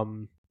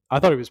 I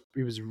thought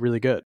he was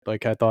really good.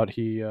 Like I thought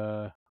he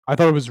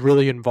was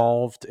really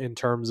involved in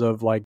terms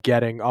of like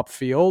getting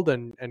upfield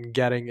and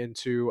getting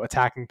into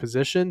attacking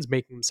positions,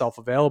 making himself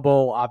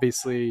available.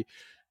 Obviously,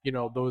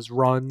 those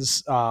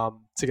runs to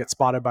get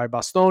spotted by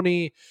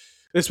Bastoni.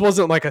 This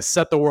wasn't like a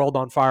set the world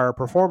on fire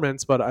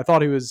performance, but I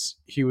thought he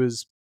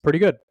was pretty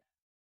good.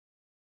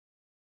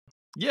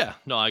 Yeah,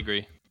 no, I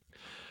agree.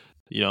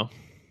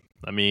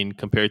 I mean,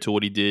 compared to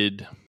what he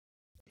did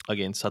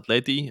against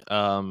Atleti,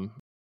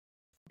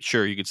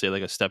 sure, you could say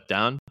like a step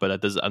down, but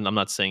I'm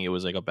not saying it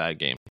was like a bad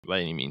game by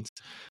any means.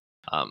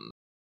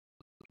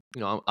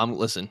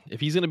 Listen, if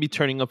he's gonna be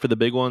turning up for the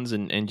big ones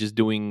and just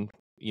doing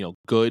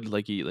good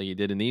like he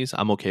did in these,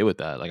 I'm okay with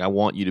that. Like I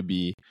want you to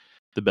be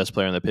the best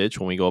player on the pitch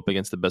when we go up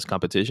against the best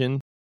competition.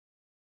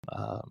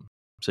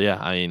 So yeah,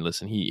 I mean,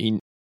 listen, he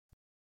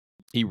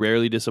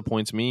rarely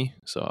disappoints me,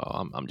 so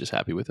I'm just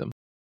happy with him.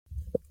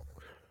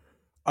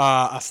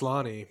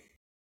 Aslani,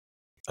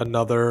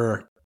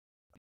 another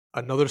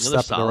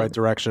step in the right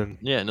direction.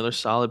 Yeah, another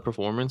solid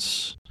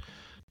performance.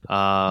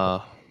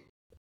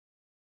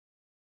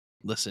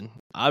 Listen,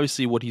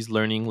 obviously what he's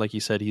learning, like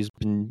he said, he's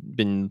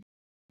been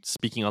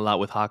speaking a lot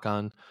with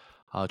Hakan,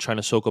 trying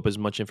to soak up as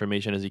much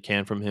information as he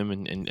can from him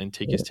and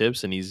take his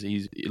tips, and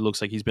it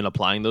looks like he's been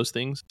applying those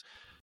things.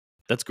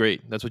 That's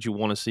great. That's what you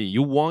want to see.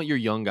 You want your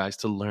young guys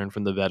to learn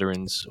from the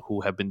veterans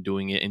who have been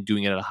doing it and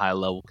doing it at a high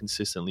level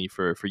consistently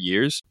for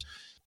years.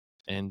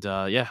 And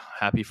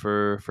happy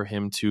for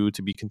him to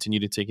be continue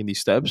to taking these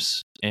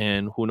steps.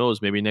 And who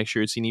knows, maybe next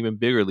year it's an even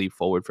bigger leap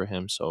forward for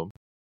him. So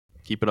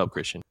keep it up,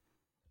 Christian.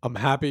 I'm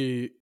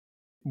happy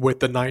with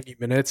the 90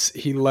 minutes.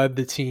 He led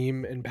the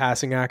team in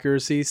passing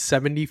accuracy,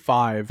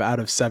 75 out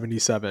of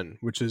 77,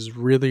 which is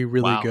really,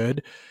 really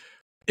good.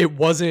 It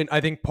wasn't, I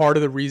think part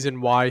of the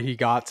reason why he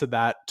got to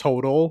that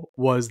total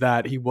was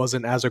that he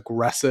wasn't as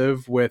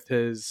aggressive with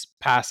his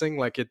passing.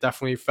 Like it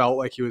definitely felt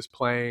like he was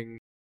playing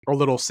a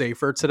little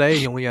safer today.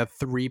 He only had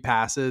 3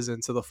 passes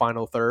into the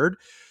final third.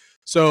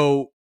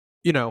 So,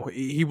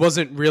 he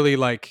wasn't really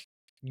like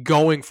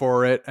going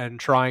for it and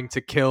trying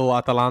to kill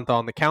Atalanta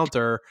on the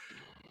counter.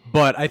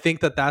 But I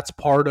think that that's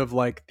part of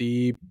like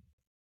the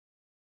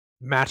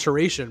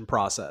maturation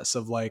process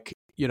of like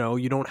You know,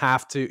 you don't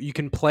have to. You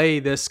can play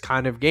this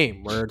kind of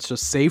game where it's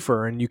just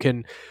safer, and you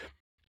can.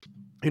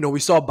 You know,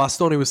 we saw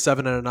Bastoni was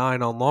 7 and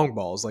 9 on long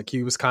balls. Like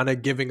he was kind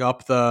of giving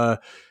up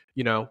the,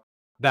 you know,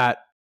 that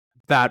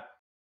that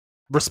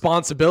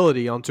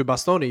responsibility onto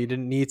Bastoni. He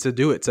didn't need to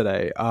do it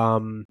today.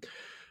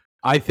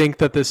 I think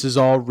that this is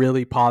all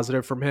really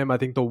positive from him. I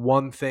think the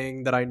one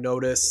thing that I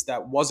noticed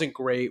that wasn't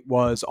great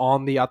was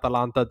on the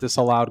Atalanta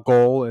disallowed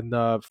goal in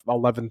the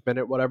 11th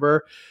minute,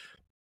 whatever.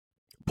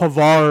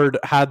 Pavard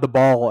had the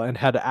ball and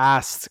had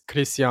asked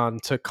Christian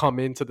to come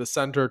into the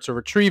center to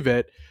retrieve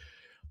it.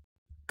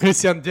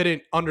 Christian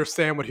didn't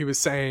understand what he was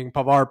saying.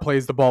 Pavard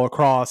plays the ball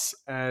across,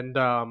 and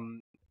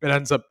it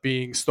ends up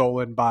being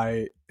stolen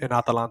by an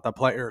Atalanta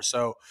player.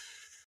 So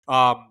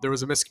there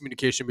was a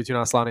miscommunication between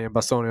Aslani and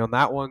Bastoni on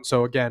that one.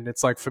 So again,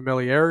 it's like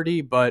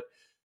familiarity, but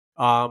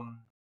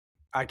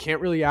I can't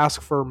really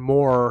ask for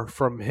more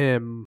from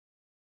him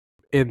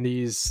in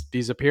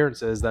these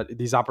appearances, that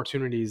these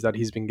opportunities that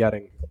he's been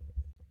getting.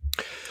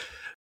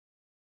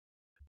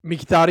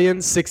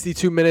 Mkhitaryan,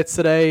 62 minutes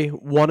today,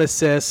 1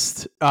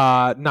 assist,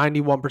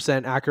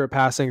 91% accurate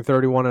passing,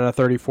 31 and a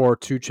 34,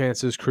 2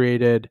 chances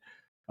created.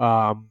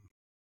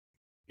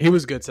 He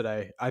was good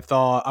today. I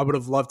thought I would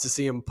have loved to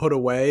see him put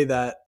away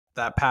that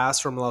pass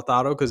from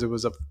Lautaro, because it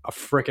was a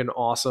freaking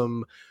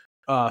awesome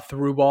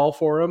through ball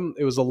for him.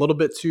 It was a little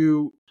bit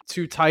too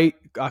tight.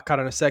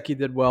 Karanaseki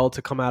did well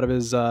to come out of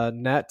his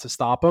net to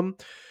stop him.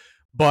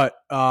 But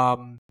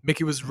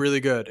Mickey was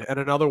really good. And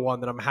another one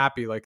that I'm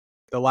happy, like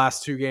the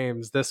last 2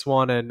 games, this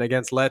one and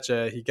against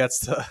Lecce, he gets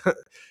to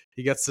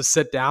he gets to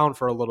sit down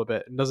for a little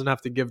bit and doesn't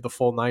have to give the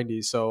full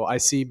 90. So I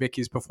see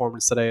Mickey's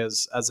performance today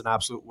as an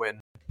absolute win.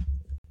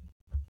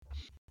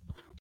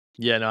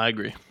 Yeah, no, I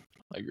agree.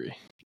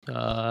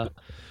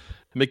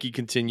 Mickey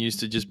continues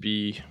to just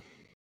be,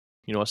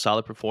 a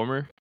solid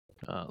performer.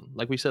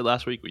 Like we said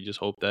last week, we just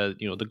hope that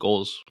the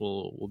goals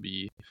will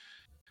be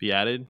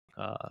added,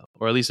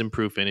 or at least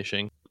improve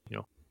finishing.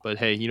 But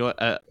hey,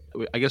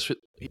 I guess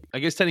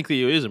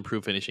technically it is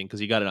improved finishing because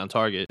he got it on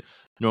target.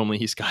 Normally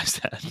he skies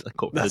that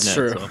like over That's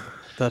the net. true. So,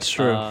 That's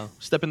true.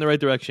 Step in the right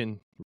direction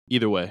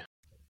either way.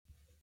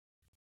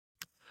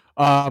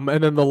 And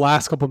then the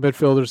last couple of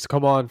midfielders to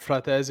come on,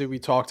 Fratesi, we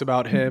talked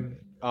about him.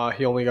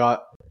 He only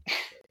got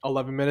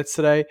 11 minutes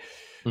today.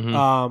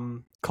 Mm-hmm.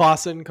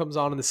 Klaassen comes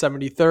on in the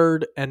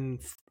 73rd.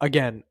 And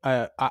again,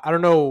 I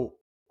don't know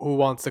who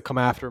wants to come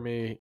after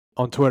me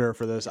on Twitter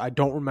for this. I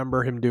don't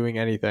remember him doing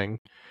anything.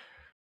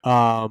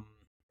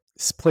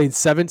 Played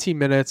 17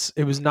 minutes.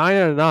 It was 9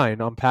 out of 9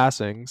 on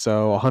passing,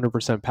 so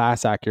 100%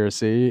 pass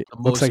accuracy. The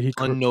Looks most like he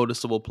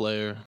unnoticeable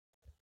player.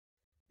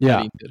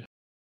 Yeah.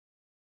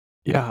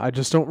 Yeah, I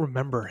just don't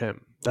remember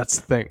him. That's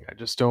the thing. I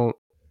don't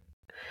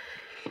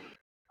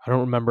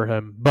remember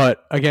him.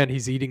 But again,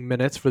 he's eating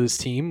minutes for this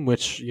team,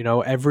 which,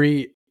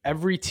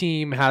 every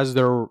team has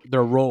their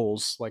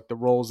roles, like the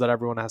roles that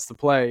everyone has to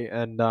play,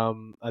 and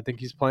I think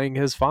he's playing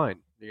his fine,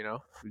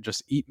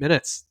 Just eat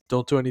minutes.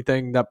 Don't do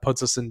anything that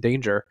puts us in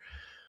danger.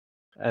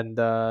 And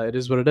it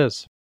is what it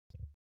is.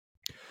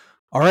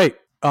 All right.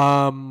 You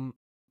want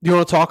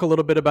to talk a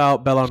little bit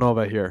about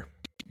Bellanova here?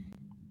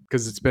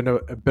 Because it's been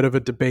a bit of a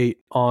debate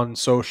on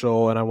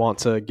social, and I want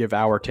to give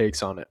our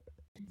takes on it.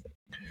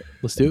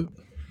 Let's do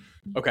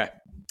it. Okay.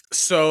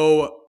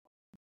 So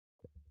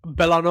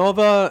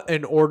Bellanova,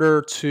 in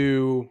order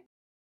to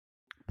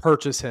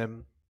purchase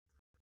him,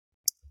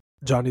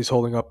 Johnny's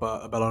holding up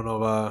a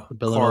Bellanova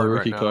card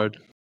rookie right now. card.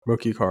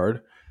 Rookie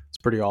card. It's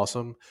pretty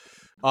awesome.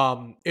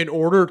 In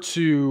order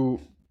to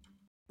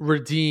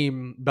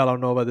redeem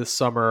Bellanova this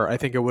summer, I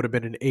think it would have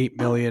been an $8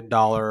 million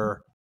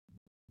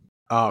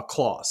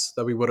clause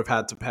that we would have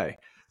had to pay.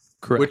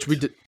 Correct. Which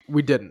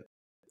we didn't.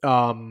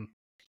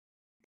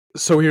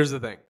 So here's the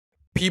thing.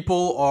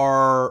 People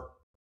are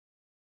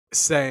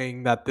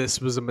saying that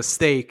this was a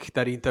mistake,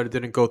 that Inter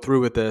didn't go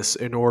through with this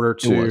in order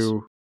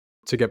to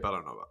get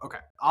Bellanova. Okay.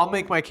 I'll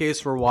make my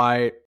case for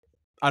why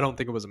I don't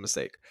think it was a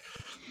mistake.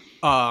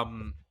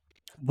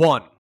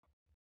 One,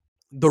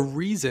 the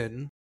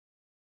reason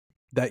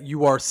that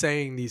you are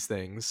saying these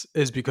things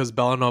is because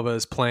Bellanova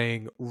is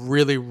playing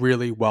really,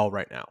 really well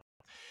right now.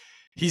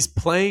 He's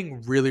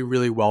playing really,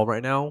 really well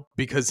right now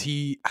because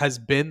he has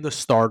been the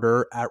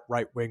starter at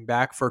right wing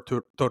back for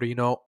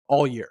Torino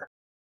all year.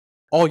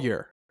 All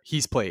year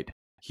he's played.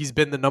 He's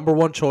been the number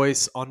one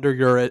choice under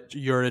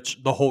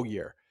Juric the whole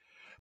year.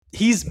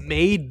 He's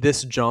made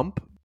this jump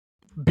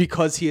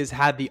because he has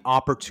had the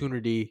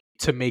opportunity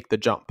to make the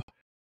jump.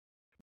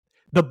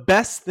 The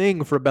best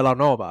thing for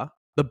Bellanova,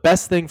 the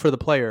best thing for the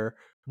player,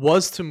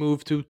 was to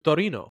move to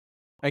Torino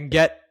and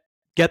get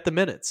the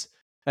minutes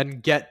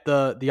and get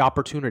the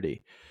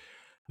opportunity.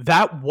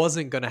 That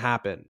wasn't going to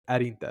happen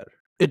at Inter.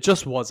 It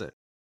just wasn't.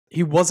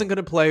 He wasn't going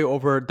to play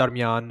over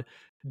Darmian.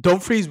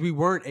 Dumfries, we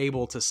weren't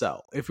able to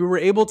sell. If we were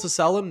able to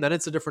sell him, then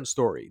it's a different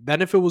story.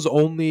 Then if it was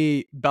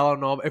only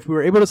Bellanova, if we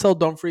were able to sell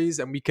Dumfries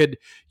and we could,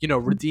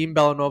 redeem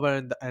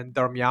Bellanova and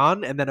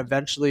Darmian, and then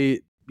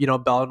eventually,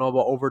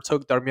 Bellanova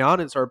overtook Darmian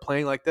and started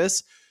playing like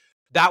this,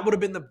 that would have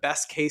been the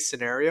best case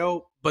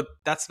scenario, but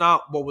that's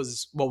not what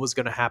was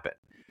going to happen.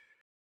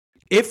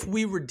 if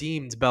we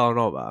redeemed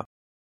Bellanova,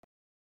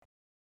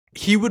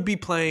 he would be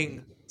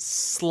playing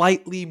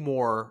slightly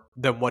more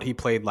than what he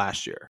played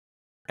last year.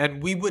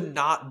 And we would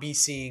not be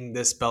seeing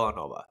this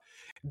Bellanova.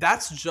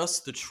 That's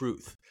just the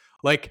truth.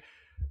 Like,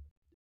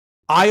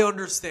 I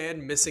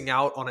understand missing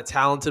out on a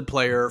talented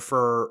player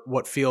for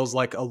what feels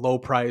like a low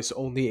price,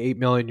 only 8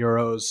 million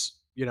euros.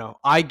 You know,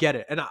 I get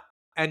it.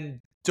 And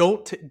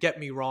don't get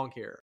me wrong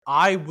here.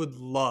 I would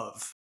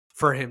love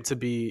for him to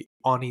be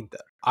on Inter.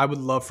 I would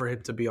love for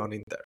him to be on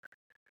Inter.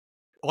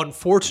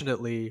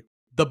 Unfortunately,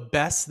 the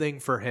best thing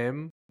for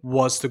him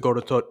was to go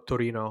to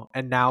Torino,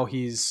 and now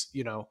he's,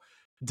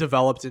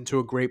 developed into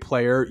a great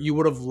player. You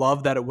would have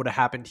loved that it would have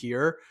happened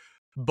here,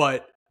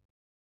 but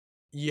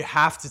you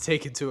have to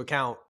take into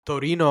account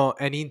Torino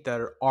and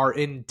Inter are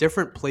in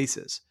different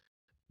places,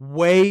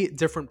 way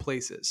different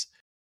places.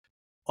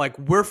 Like,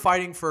 we're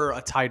fighting for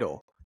a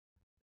title.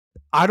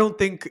 I don't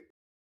think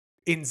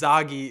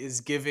Inzaghi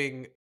is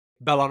giving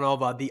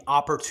Bellanova the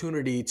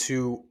opportunity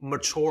to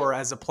mature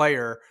as a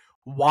player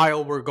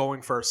while we're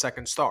going for a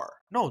second star.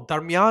 No,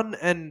 Darmian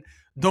and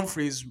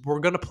Dumfries were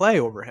going to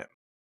play over him.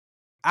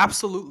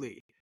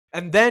 Absolutely.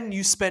 And then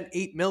you spent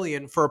 8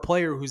 million for a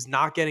player who's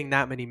not getting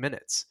that many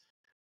minutes.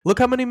 Look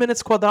how many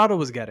minutes Cuadrado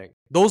was getting.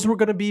 Those were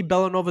going to be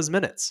Bellanova's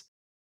minutes.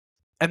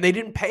 And they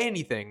didn't pay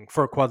anything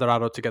for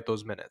Cuadrado to get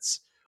those minutes.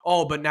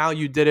 Oh, but now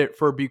you did it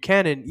for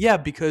Buchanan. Yeah,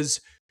 because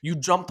you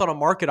jumped on a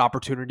market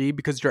opportunity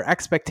because your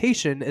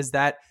expectation is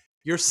that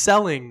you're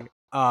selling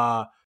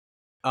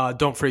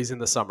Dumfries in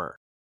the summer.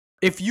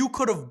 If you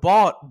could have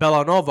bought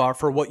Bellanova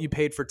for what you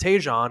paid for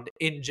Tejan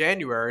in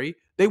January,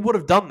 they would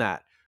have done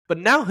that. But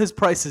now his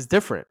price is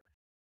different.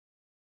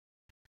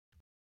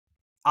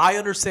 I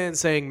understand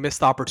saying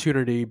missed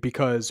opportunity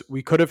because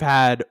we could have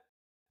had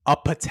a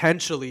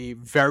potentially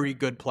very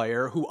good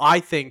player who I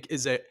think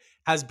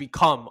has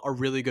become a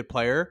really good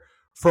player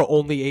for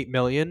only 8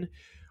 million.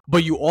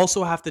 But you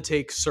also have to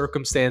take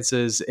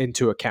circumstances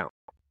into account.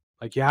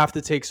 Like, you have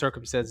to take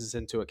circumstances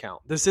into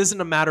account. This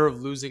isn't a matter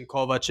of losing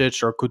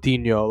Kovacic or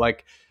Coutinho.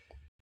 Like,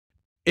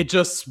 it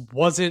just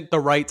wasn't the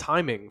right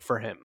timing for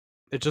him.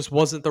 It just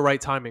wasn't the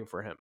right timing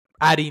for him.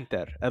 At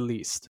Inter, at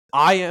least.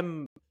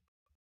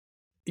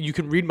 You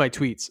can read my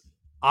tweets.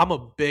 I'm a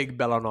big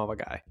Bellanova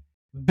guy.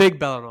 Big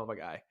Bellanova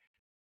guy.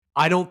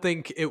 I don't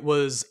think it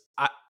was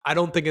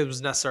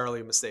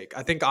necessarily a mistake.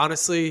 I think,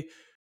 honestly,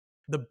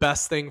 the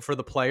best thing for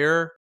the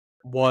player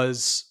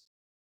was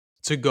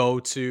to go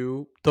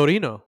to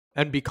Torino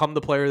and become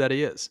the player that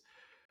he is.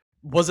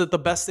 Was it the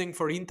best thing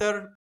for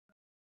Inter?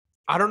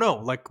 I don't know.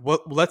 Like,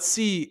 let's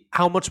see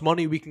how much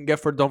money we can get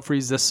for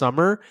Dumfries this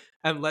summer,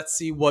 and let's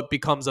see what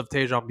becomes of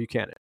Tejan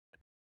Buchanan.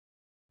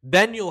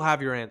 Then you'll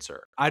have your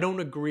answer. I don't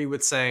agree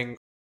with saying,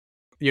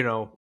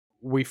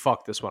 we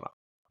fucked this one up.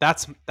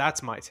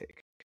 That's my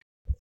take.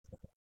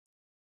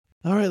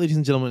 All right, ladies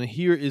and gentlemen,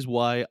 here is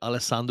why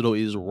Alessandro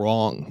is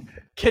wrong.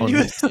 Can you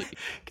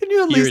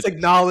at least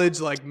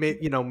acknowledge, like,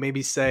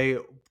 maybe say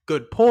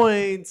good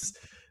points,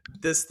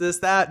 this,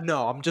 that?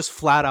 No, I'm just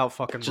flat out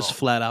fucking wrong. Just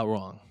flat out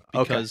wrong.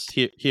 Because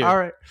okay. Here. All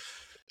right.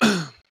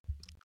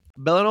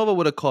 Bellanova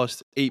would have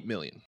cost 8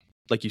 million,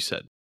 like you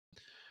said.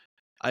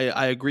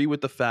 I agree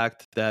with the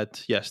fact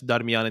that, yes,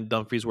 Darmian and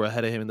Dumfries were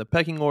ahead of him in the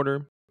pecking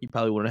order. He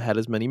probably wouldn't have had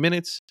as many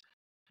minutes.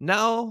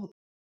 Now,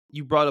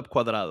 you brought up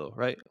Cuadrado,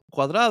 right?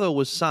 Cuadrado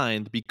was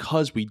signed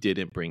because we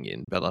didn't bring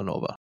in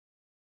Bellanova.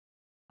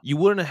 You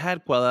wouldn't have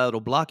had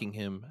Cuadrado blocking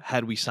him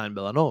had we signed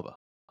Bellanova.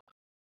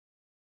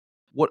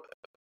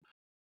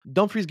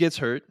 Dumfries gets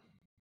hurt.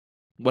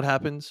 What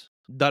happens?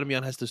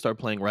 Darmian has to start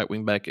playing right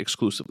wing back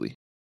exclusively.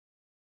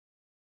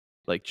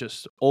 Like,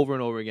 just over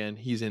and over again,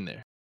 he's in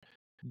there.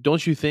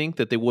 Don't you think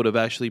that they would have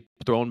actually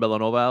thrown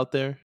Bellanova out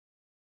there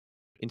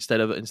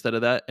instead of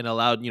that and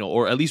allowed,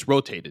 or at least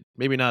rotated?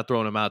 Maybe not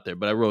throwing him out there,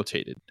 but I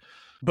rotated.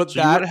 But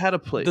so you would have had a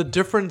play. The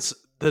difference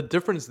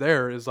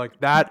there is,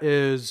 like, that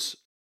is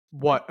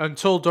what,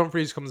 until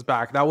Dumfries comes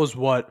back, that was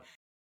what,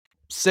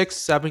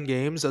 6-7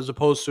 games, as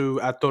opposed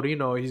to at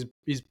Torino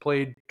he's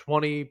played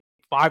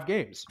 25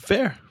 games.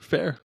 Fair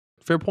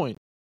point.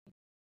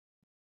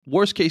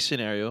 Worst case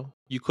scenario,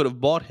 you could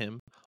have bought him,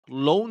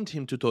 loaned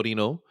him to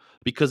Torino,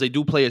 because they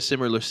do play a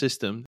similar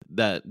system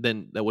that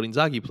what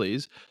Inzaghi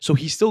plays. So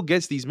he still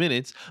gets these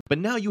minutes, but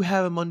now you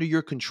have him under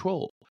your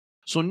control.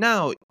 So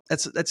now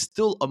that's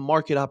still a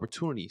market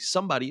opportunity.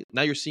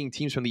 Now you're seeing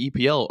teams from the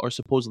EPL are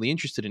supposedly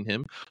interested in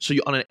him. So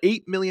on an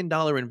 $8 million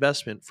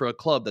investment for a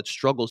club that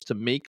struggles to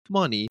make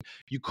money,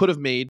 you could have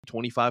made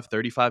 25,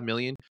 35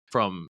 million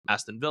from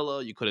Aston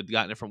Villa. You could have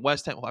gotten it from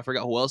West Ham. I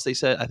forgot who else they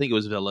said. I think it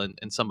was Villa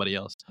and somebody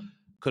else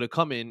could have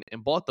come in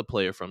and bought the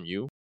player from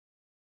you.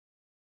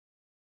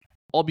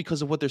 All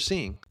because of what they're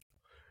seeing.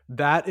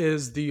 That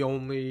is the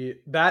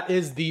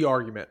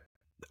argument.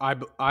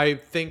 I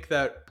think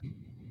that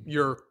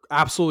you're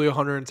absolutely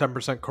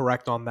 110%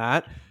 correct on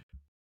that.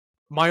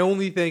 My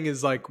only thing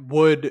is, like,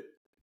 would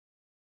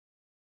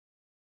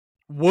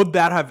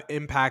that have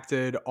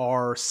impacted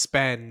our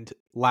spend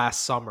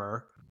last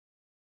summer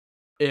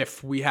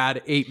if we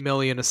had 8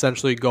 million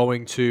essentially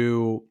going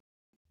to,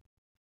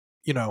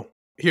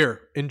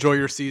 here, enjoy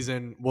your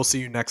season. We'll see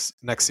you next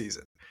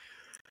season.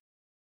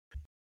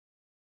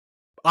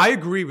 I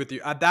agree with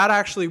you. That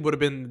actually would have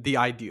been the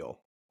ideal.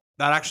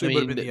 That actually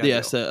would have been the ideal.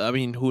 Yes. I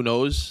mean, who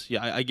knows?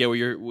 Yeah, I get what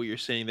you're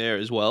saying there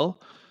as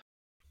well.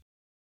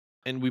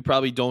 And we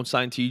probably don't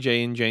sign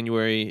TJ in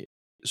January.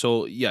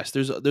 So yes,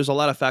 there's a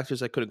lot of factors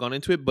that could have gone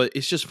into it, but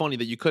it's just funny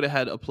that you could have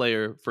had a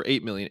player for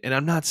 $8 million. And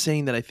I'm not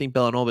saying that I think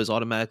Bellanova is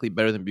automatically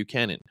better than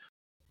Buchanan.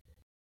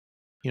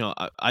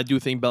 I do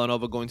think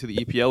Bellanova going to the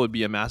EPL would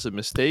be a massive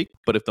mistake,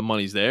 but if the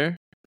money's there,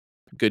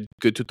 good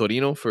to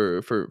Torino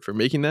for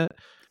making that.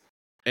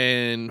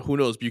 And who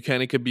knows,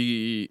 Buchanan could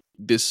be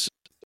this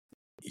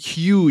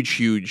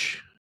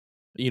huge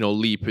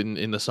leap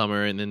in the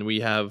summer, and then we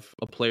have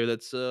a player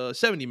that's a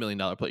 $70 million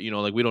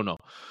player. We don't know.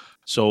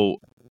 So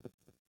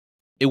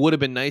it would have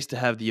been nice to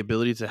have the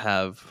ability to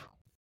have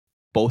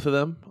both of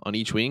them on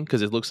each wing,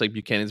 because it looks like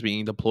Buchanan's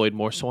being deployed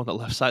more so on the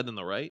left side than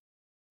the right.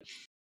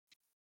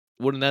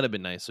 Wouldn't that have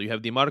been nice? So you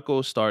have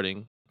DiMarco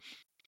starting,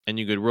 and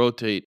you could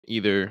rotate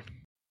either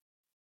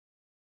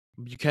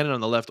Buchanan on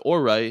the left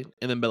or right,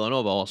 and then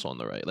Bellanova also on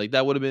the right.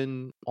 That would have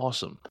been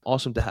awesome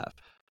to have.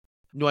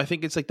 No, I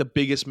think it's the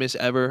biggest miss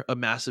ever, a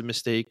massive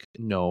mistake.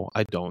 No,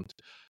 I don't.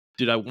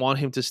 Did I want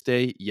him to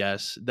stay?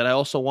 Yes. Did I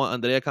also want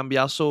Andrea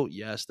Cambiaso?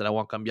 Yes. Did I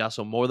want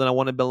Cambiaso more than I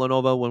wanted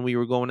Bellanova when we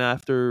were going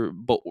after,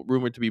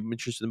 rumored to be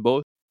interested in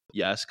both?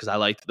 Yes, because I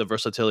liked the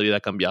versatility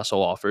that Cambiaso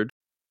offered.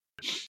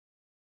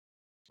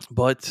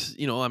 But,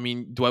 I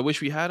mean, do I wish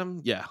we had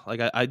him? Yeah.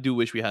 I do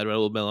wish we had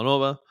Raul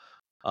Bellanova.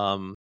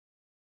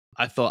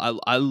 I thought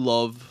I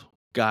love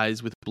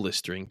guys with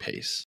blistering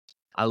pace.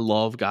 I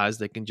love guys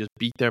that can just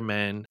beat their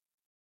man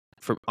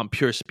on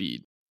pure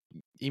speed.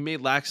 He may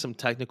lack some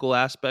technical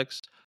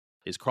aspects.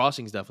 His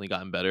crossing's definitely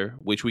gotten better,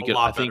 which we could.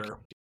 I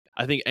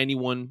think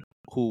anyone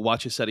who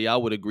watches Serie A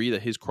would agree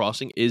that his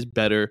crossing is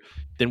better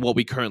than what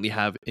we currently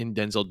have in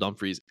Denzel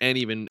Dumfries and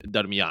even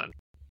Darmian.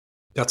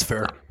 That's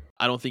fair.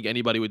 I don't think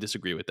anybody would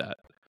disagree with that.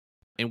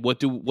 And what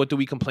do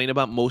we complain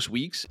about most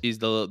weeks is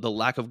the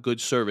lack of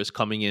good service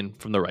coming in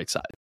from the right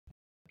side.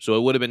 So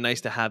it would have been nice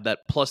to have that,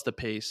 plus the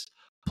pace,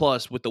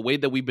 plus with the way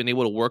that we've been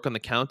able to work on the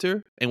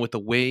counter, and with the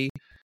way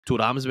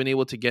Thuram's been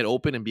able to get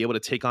open and be able to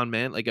take on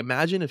man.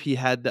 Imagine if he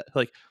had that.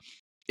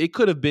 It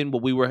could have been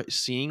what we were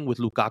seeing with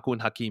Lukaku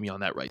and Hakimi on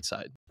that right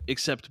side,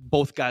 except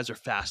both guys are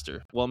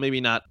faster. Well, maybe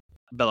not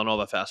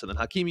Bellanova faster than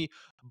Hakimi,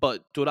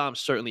 but Thuram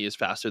certainly is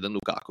faster than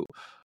Lukaku.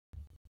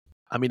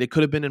 I mean, it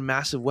could have been a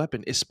massive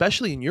weapon,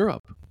 especially in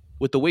Europe,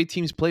 with the way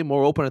teams play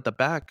more open at the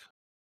back,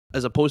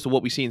 as opposed to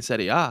what we see in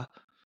Serie A.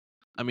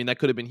 I mean, that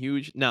could have been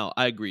huge. Now,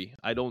 I agree.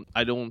 I don't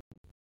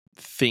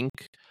think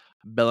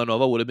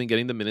Bellanova would have been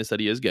getting the minutes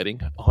that he is getting,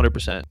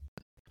 100%.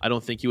 I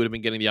don't think he would have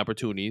been getting the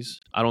opportunities.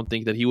 I don't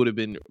think that he would have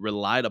been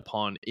relied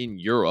upon in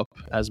Europe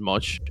as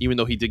much, even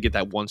though he did get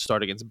that one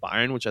start against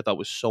Bayern, which I thought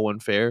was so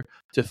unfair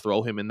to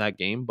throw him in that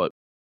game, but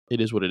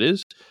it is what it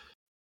is.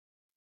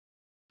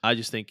 I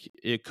just think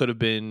it could have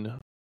been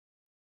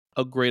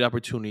a great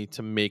opportunity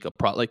to make a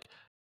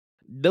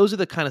those are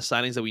the kind of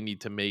signings that we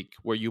need to make,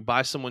 where you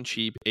buy someone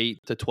cheap,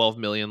 8 to 12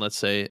 million, let's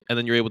say, and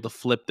then you're able to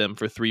flip them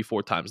for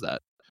 3-4 times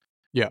that.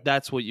 Yeah.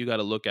 That's what you got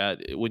to look at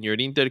when you're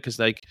at Inter, because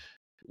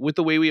with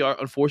the way we are,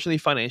 unfortunately,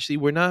 financially,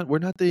 we're not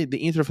the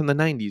Inter from the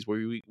 90s, where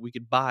we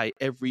could buy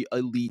every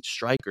elite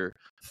striker,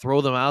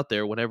 throw them out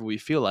there whenever we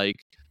feel like,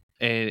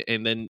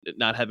 and then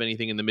not have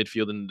anything in the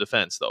midfield and the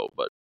defense, though.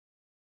 But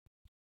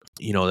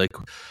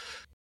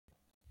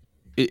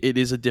it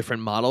is a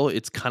different model.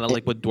 It's kind of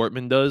like what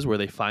Dortmund does, where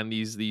they find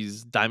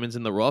these diamonds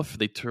in the rough,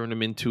 they turn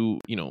them into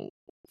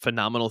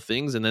phenomenal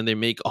things, and then they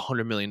make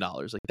 $100 million.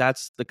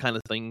 That's the kind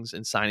of things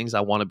and signings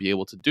I want to be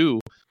able to do.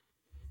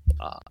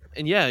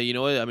 And yeah,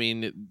 I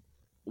mean,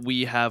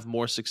 we have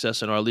more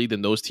success in our league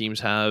than those teams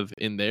have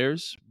in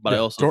theirs. But I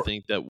also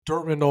think that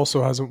Dortmund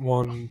also hasn't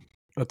won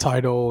a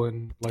title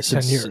in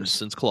 10 years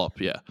since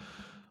Klopp. Yeah.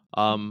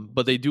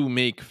 But they do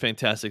make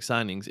fantastic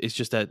signings. It's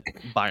just that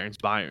Bayern's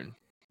Bayern.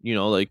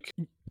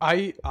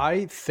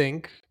 I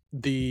think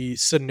the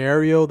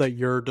scenario that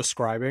you're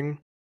describing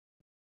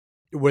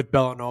with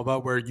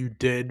Bellanova, where you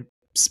did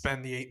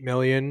spend the $8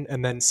 million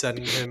and then send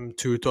him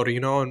to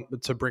Torino and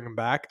to bring him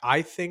back,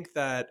 I think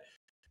that,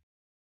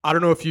 I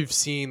don't know if you've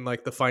seen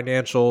the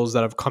financials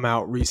that have come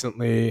out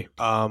recently.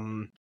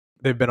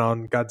 They've been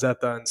on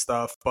Gazzetta and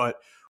stuff, but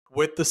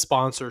with the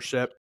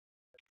sponsorship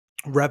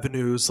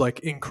revenues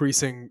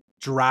increasing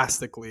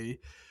drastically,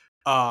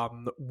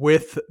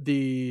 with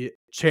the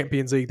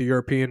Champions League, the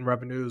European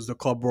revenues, the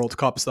Club World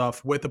Cup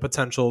stuff, with the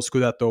potential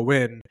Scudetto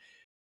win,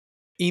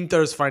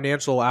 Inter's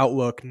financial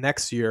outlook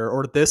next year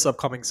or this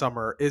upcoming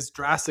summer is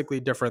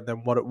drastically different than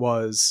what it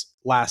was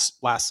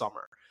last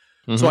summer.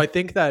 Mm-hmm. So I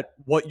think that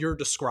what you're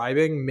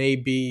describing may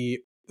be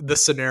the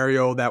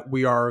scenario that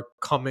we are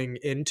coming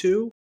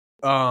into,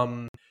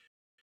 where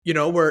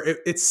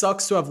it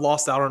sucks to have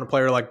lost out on a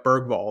player like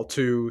Bergvall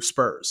to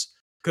Spurs,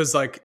 because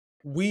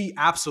we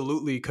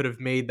absolutely could have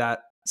made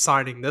that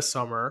signing this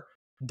summer,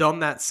 done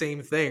that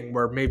same thing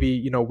where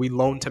maybe, we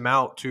loaned him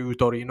out to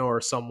Torino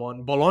or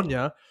someone.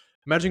 Bologna.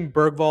 Imagine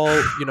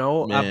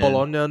Bergvall, at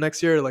Bologna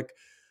next year.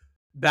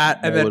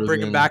 and then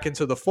bring him back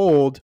into the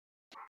fold,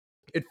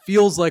 it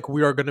feels like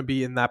we are going to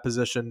be in that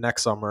position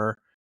next summer.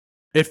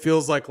 It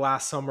feels like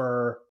last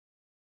summer.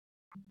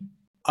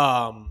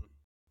 I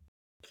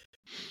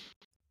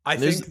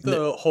think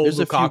the whole there's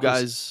Lukaku a few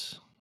guys.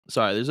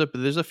 Sorry,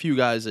 there's a few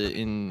guys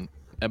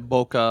at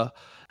Boca,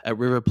 at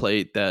River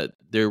Plate that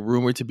they're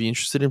rumored to be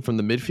interested in from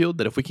the midfield.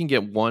 That if we can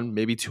get one,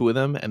 maybe two of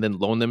them, and then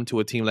loan them to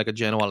a team like a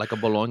Genoa, like a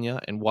Bologna,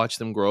 and watch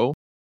them grow.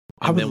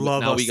 And I would then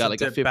love now us we got to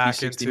like a dip back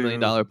 $50-60 into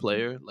million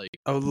player. Like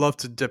I would love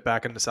to dip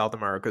back into South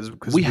America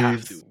because we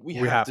have to. We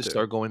have to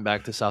start going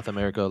back to South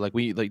America. Like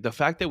the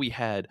fact that we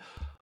had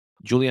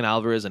Julian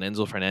Alvarez and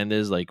Enzo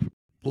Fernandez like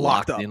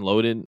Locked up. and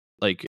loaded,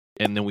 like,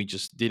 and then we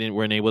just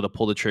weren't able to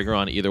pull the trigger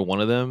on either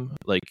one of them.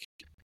 Like,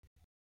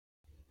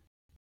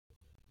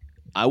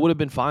 I would have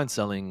been fine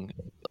selling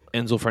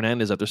Enzo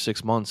Fernandez after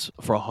 6 months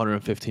for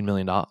 $115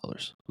 million.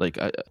 Like,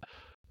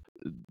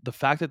 the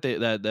fact that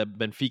that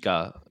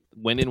Benfica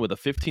went in with a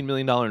 $15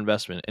 million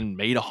investment and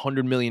made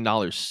 $100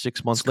 million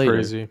 6 months later.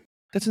 Crazy.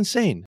 That's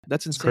insane.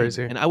 That's insane.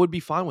 Crazy. And I would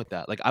be fine with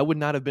that. Like, I would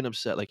not have been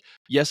upset. Like,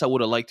 yes, I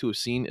would have liked to have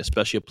seen,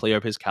 especially a player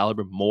of his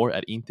caliber, more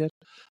at Inter.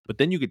 But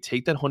then you could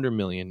take that $100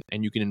 million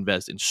and you can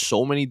invest in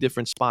so many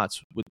different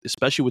spots,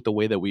 especially with the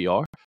way that we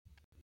are.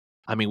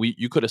 I mean,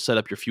 you could have set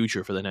up your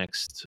future for the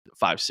next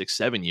 5, 6,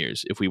 7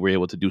 years if we were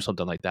able to do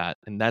something like that.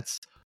 And that's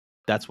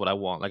what I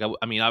want. Like,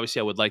 I mean,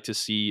 obviously, I would like to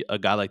see a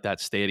guy like that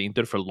stay at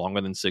Inter for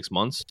longer than 6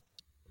 months.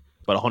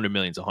 But $100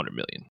 million is $100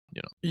 million.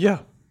 You know.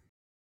 Yeah.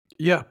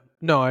 Yeah.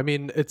 No, I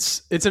mean,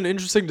 it's an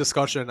interesting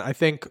discussion. I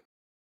think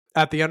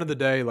at the end of the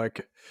day,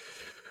 like,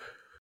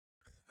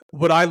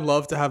 would I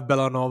love to have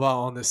Bellanova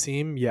on this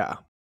team? Yeah,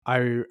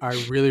 I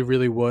really,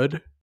 really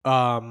would.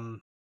 But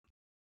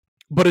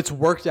it's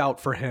worked out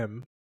for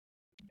him,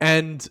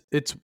 and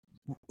it's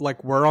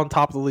like we're on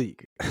top of the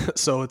league,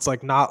 so it's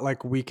like not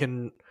like we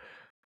can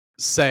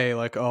say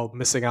like, oh,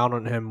 missing out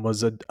on him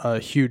was a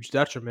huge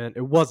detriment.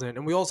 It wasn't,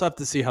 and we also have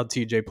to see how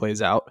TJ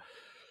plays out.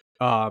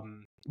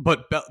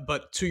 But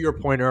to your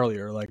point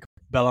earlier, like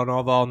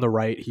Bellanova on the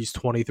right, he's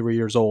 23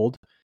 years old.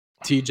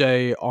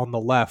 TJ on the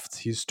left,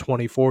 he's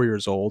 24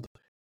 years old.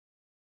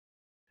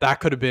 That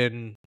could have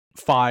been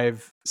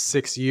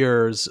 5-6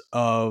 years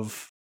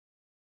of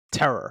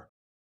terror,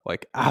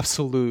 like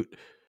absolute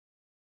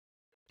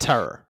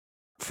terror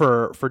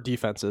for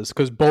defenses,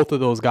 because both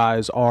of those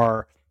guys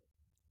are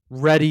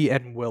ready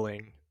and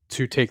willing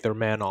to take their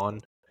man on,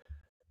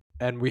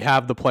 and we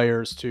have the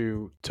players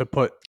to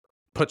put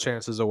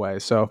chances away.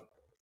 So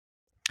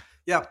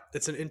yeah,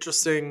 it's an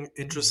interesting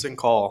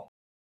call.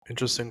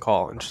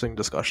 Interesting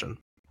discussion.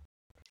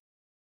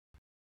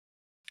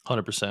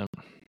 100%.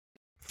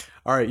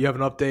 All right, you have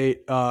an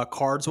update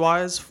cards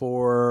wise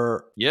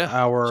for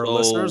our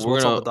listeners.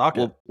 What's on the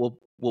docket?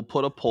 We'll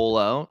put a poll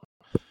out.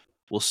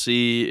 We'll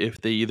see if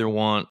they either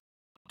want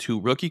 2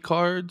 rookie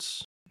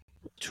cards,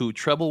 2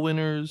 treble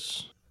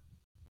winners,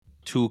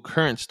 2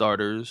 current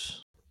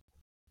starters,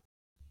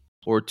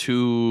 or 2,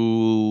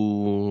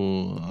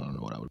 I don't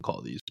know what I would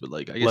call these, but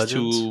like I guess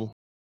legends? 2,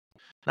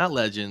 not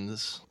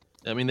legends.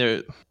 I mean,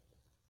 they're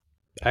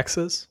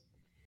X's.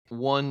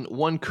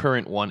 One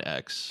current, 1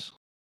 X.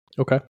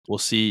 Okay. We'll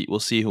see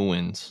who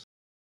wins.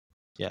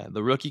 Yeah,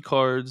 the rookie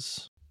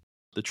cards,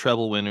 the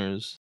treble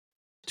winners,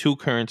 2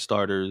 current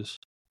starters,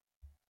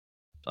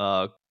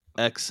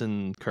 X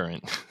and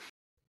current.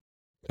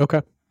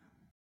 Okay.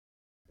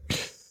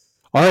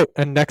 All right,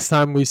 and next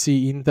time we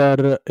see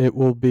Inter, it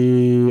will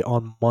be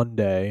on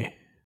Monday.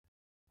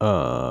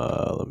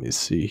 Let me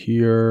see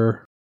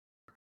here.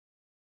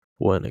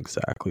 When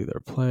exactly they're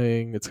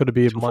playing. It's going to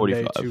be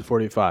Monday,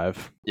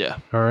 2:45. Yeah.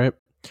 All right.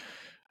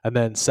 And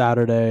then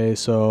Saturday,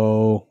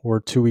 so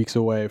we're 2 weeks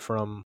away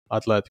from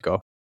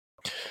Atletico.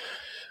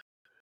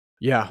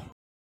 Yeah.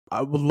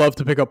 I would love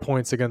to pick up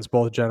points against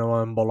both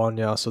Genoa and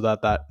Bologna so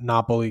that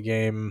Napoli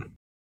game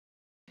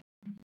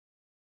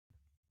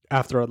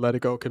after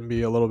Atletico can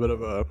be a little bit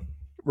of a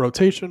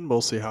rotation. We'll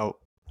see how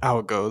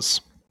it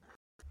goes.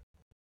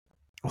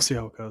 We'll see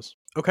how it goes.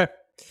 Okay.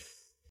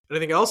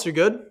 Anything else? You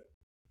good?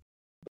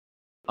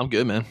 I'm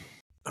good, man.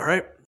 All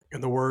right. In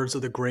the words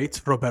of the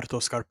great Roberto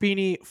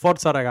Scarpini,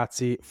 forza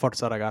ragazzi,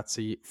 forza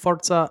ragazzi,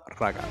 forza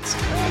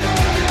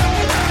ragazzi.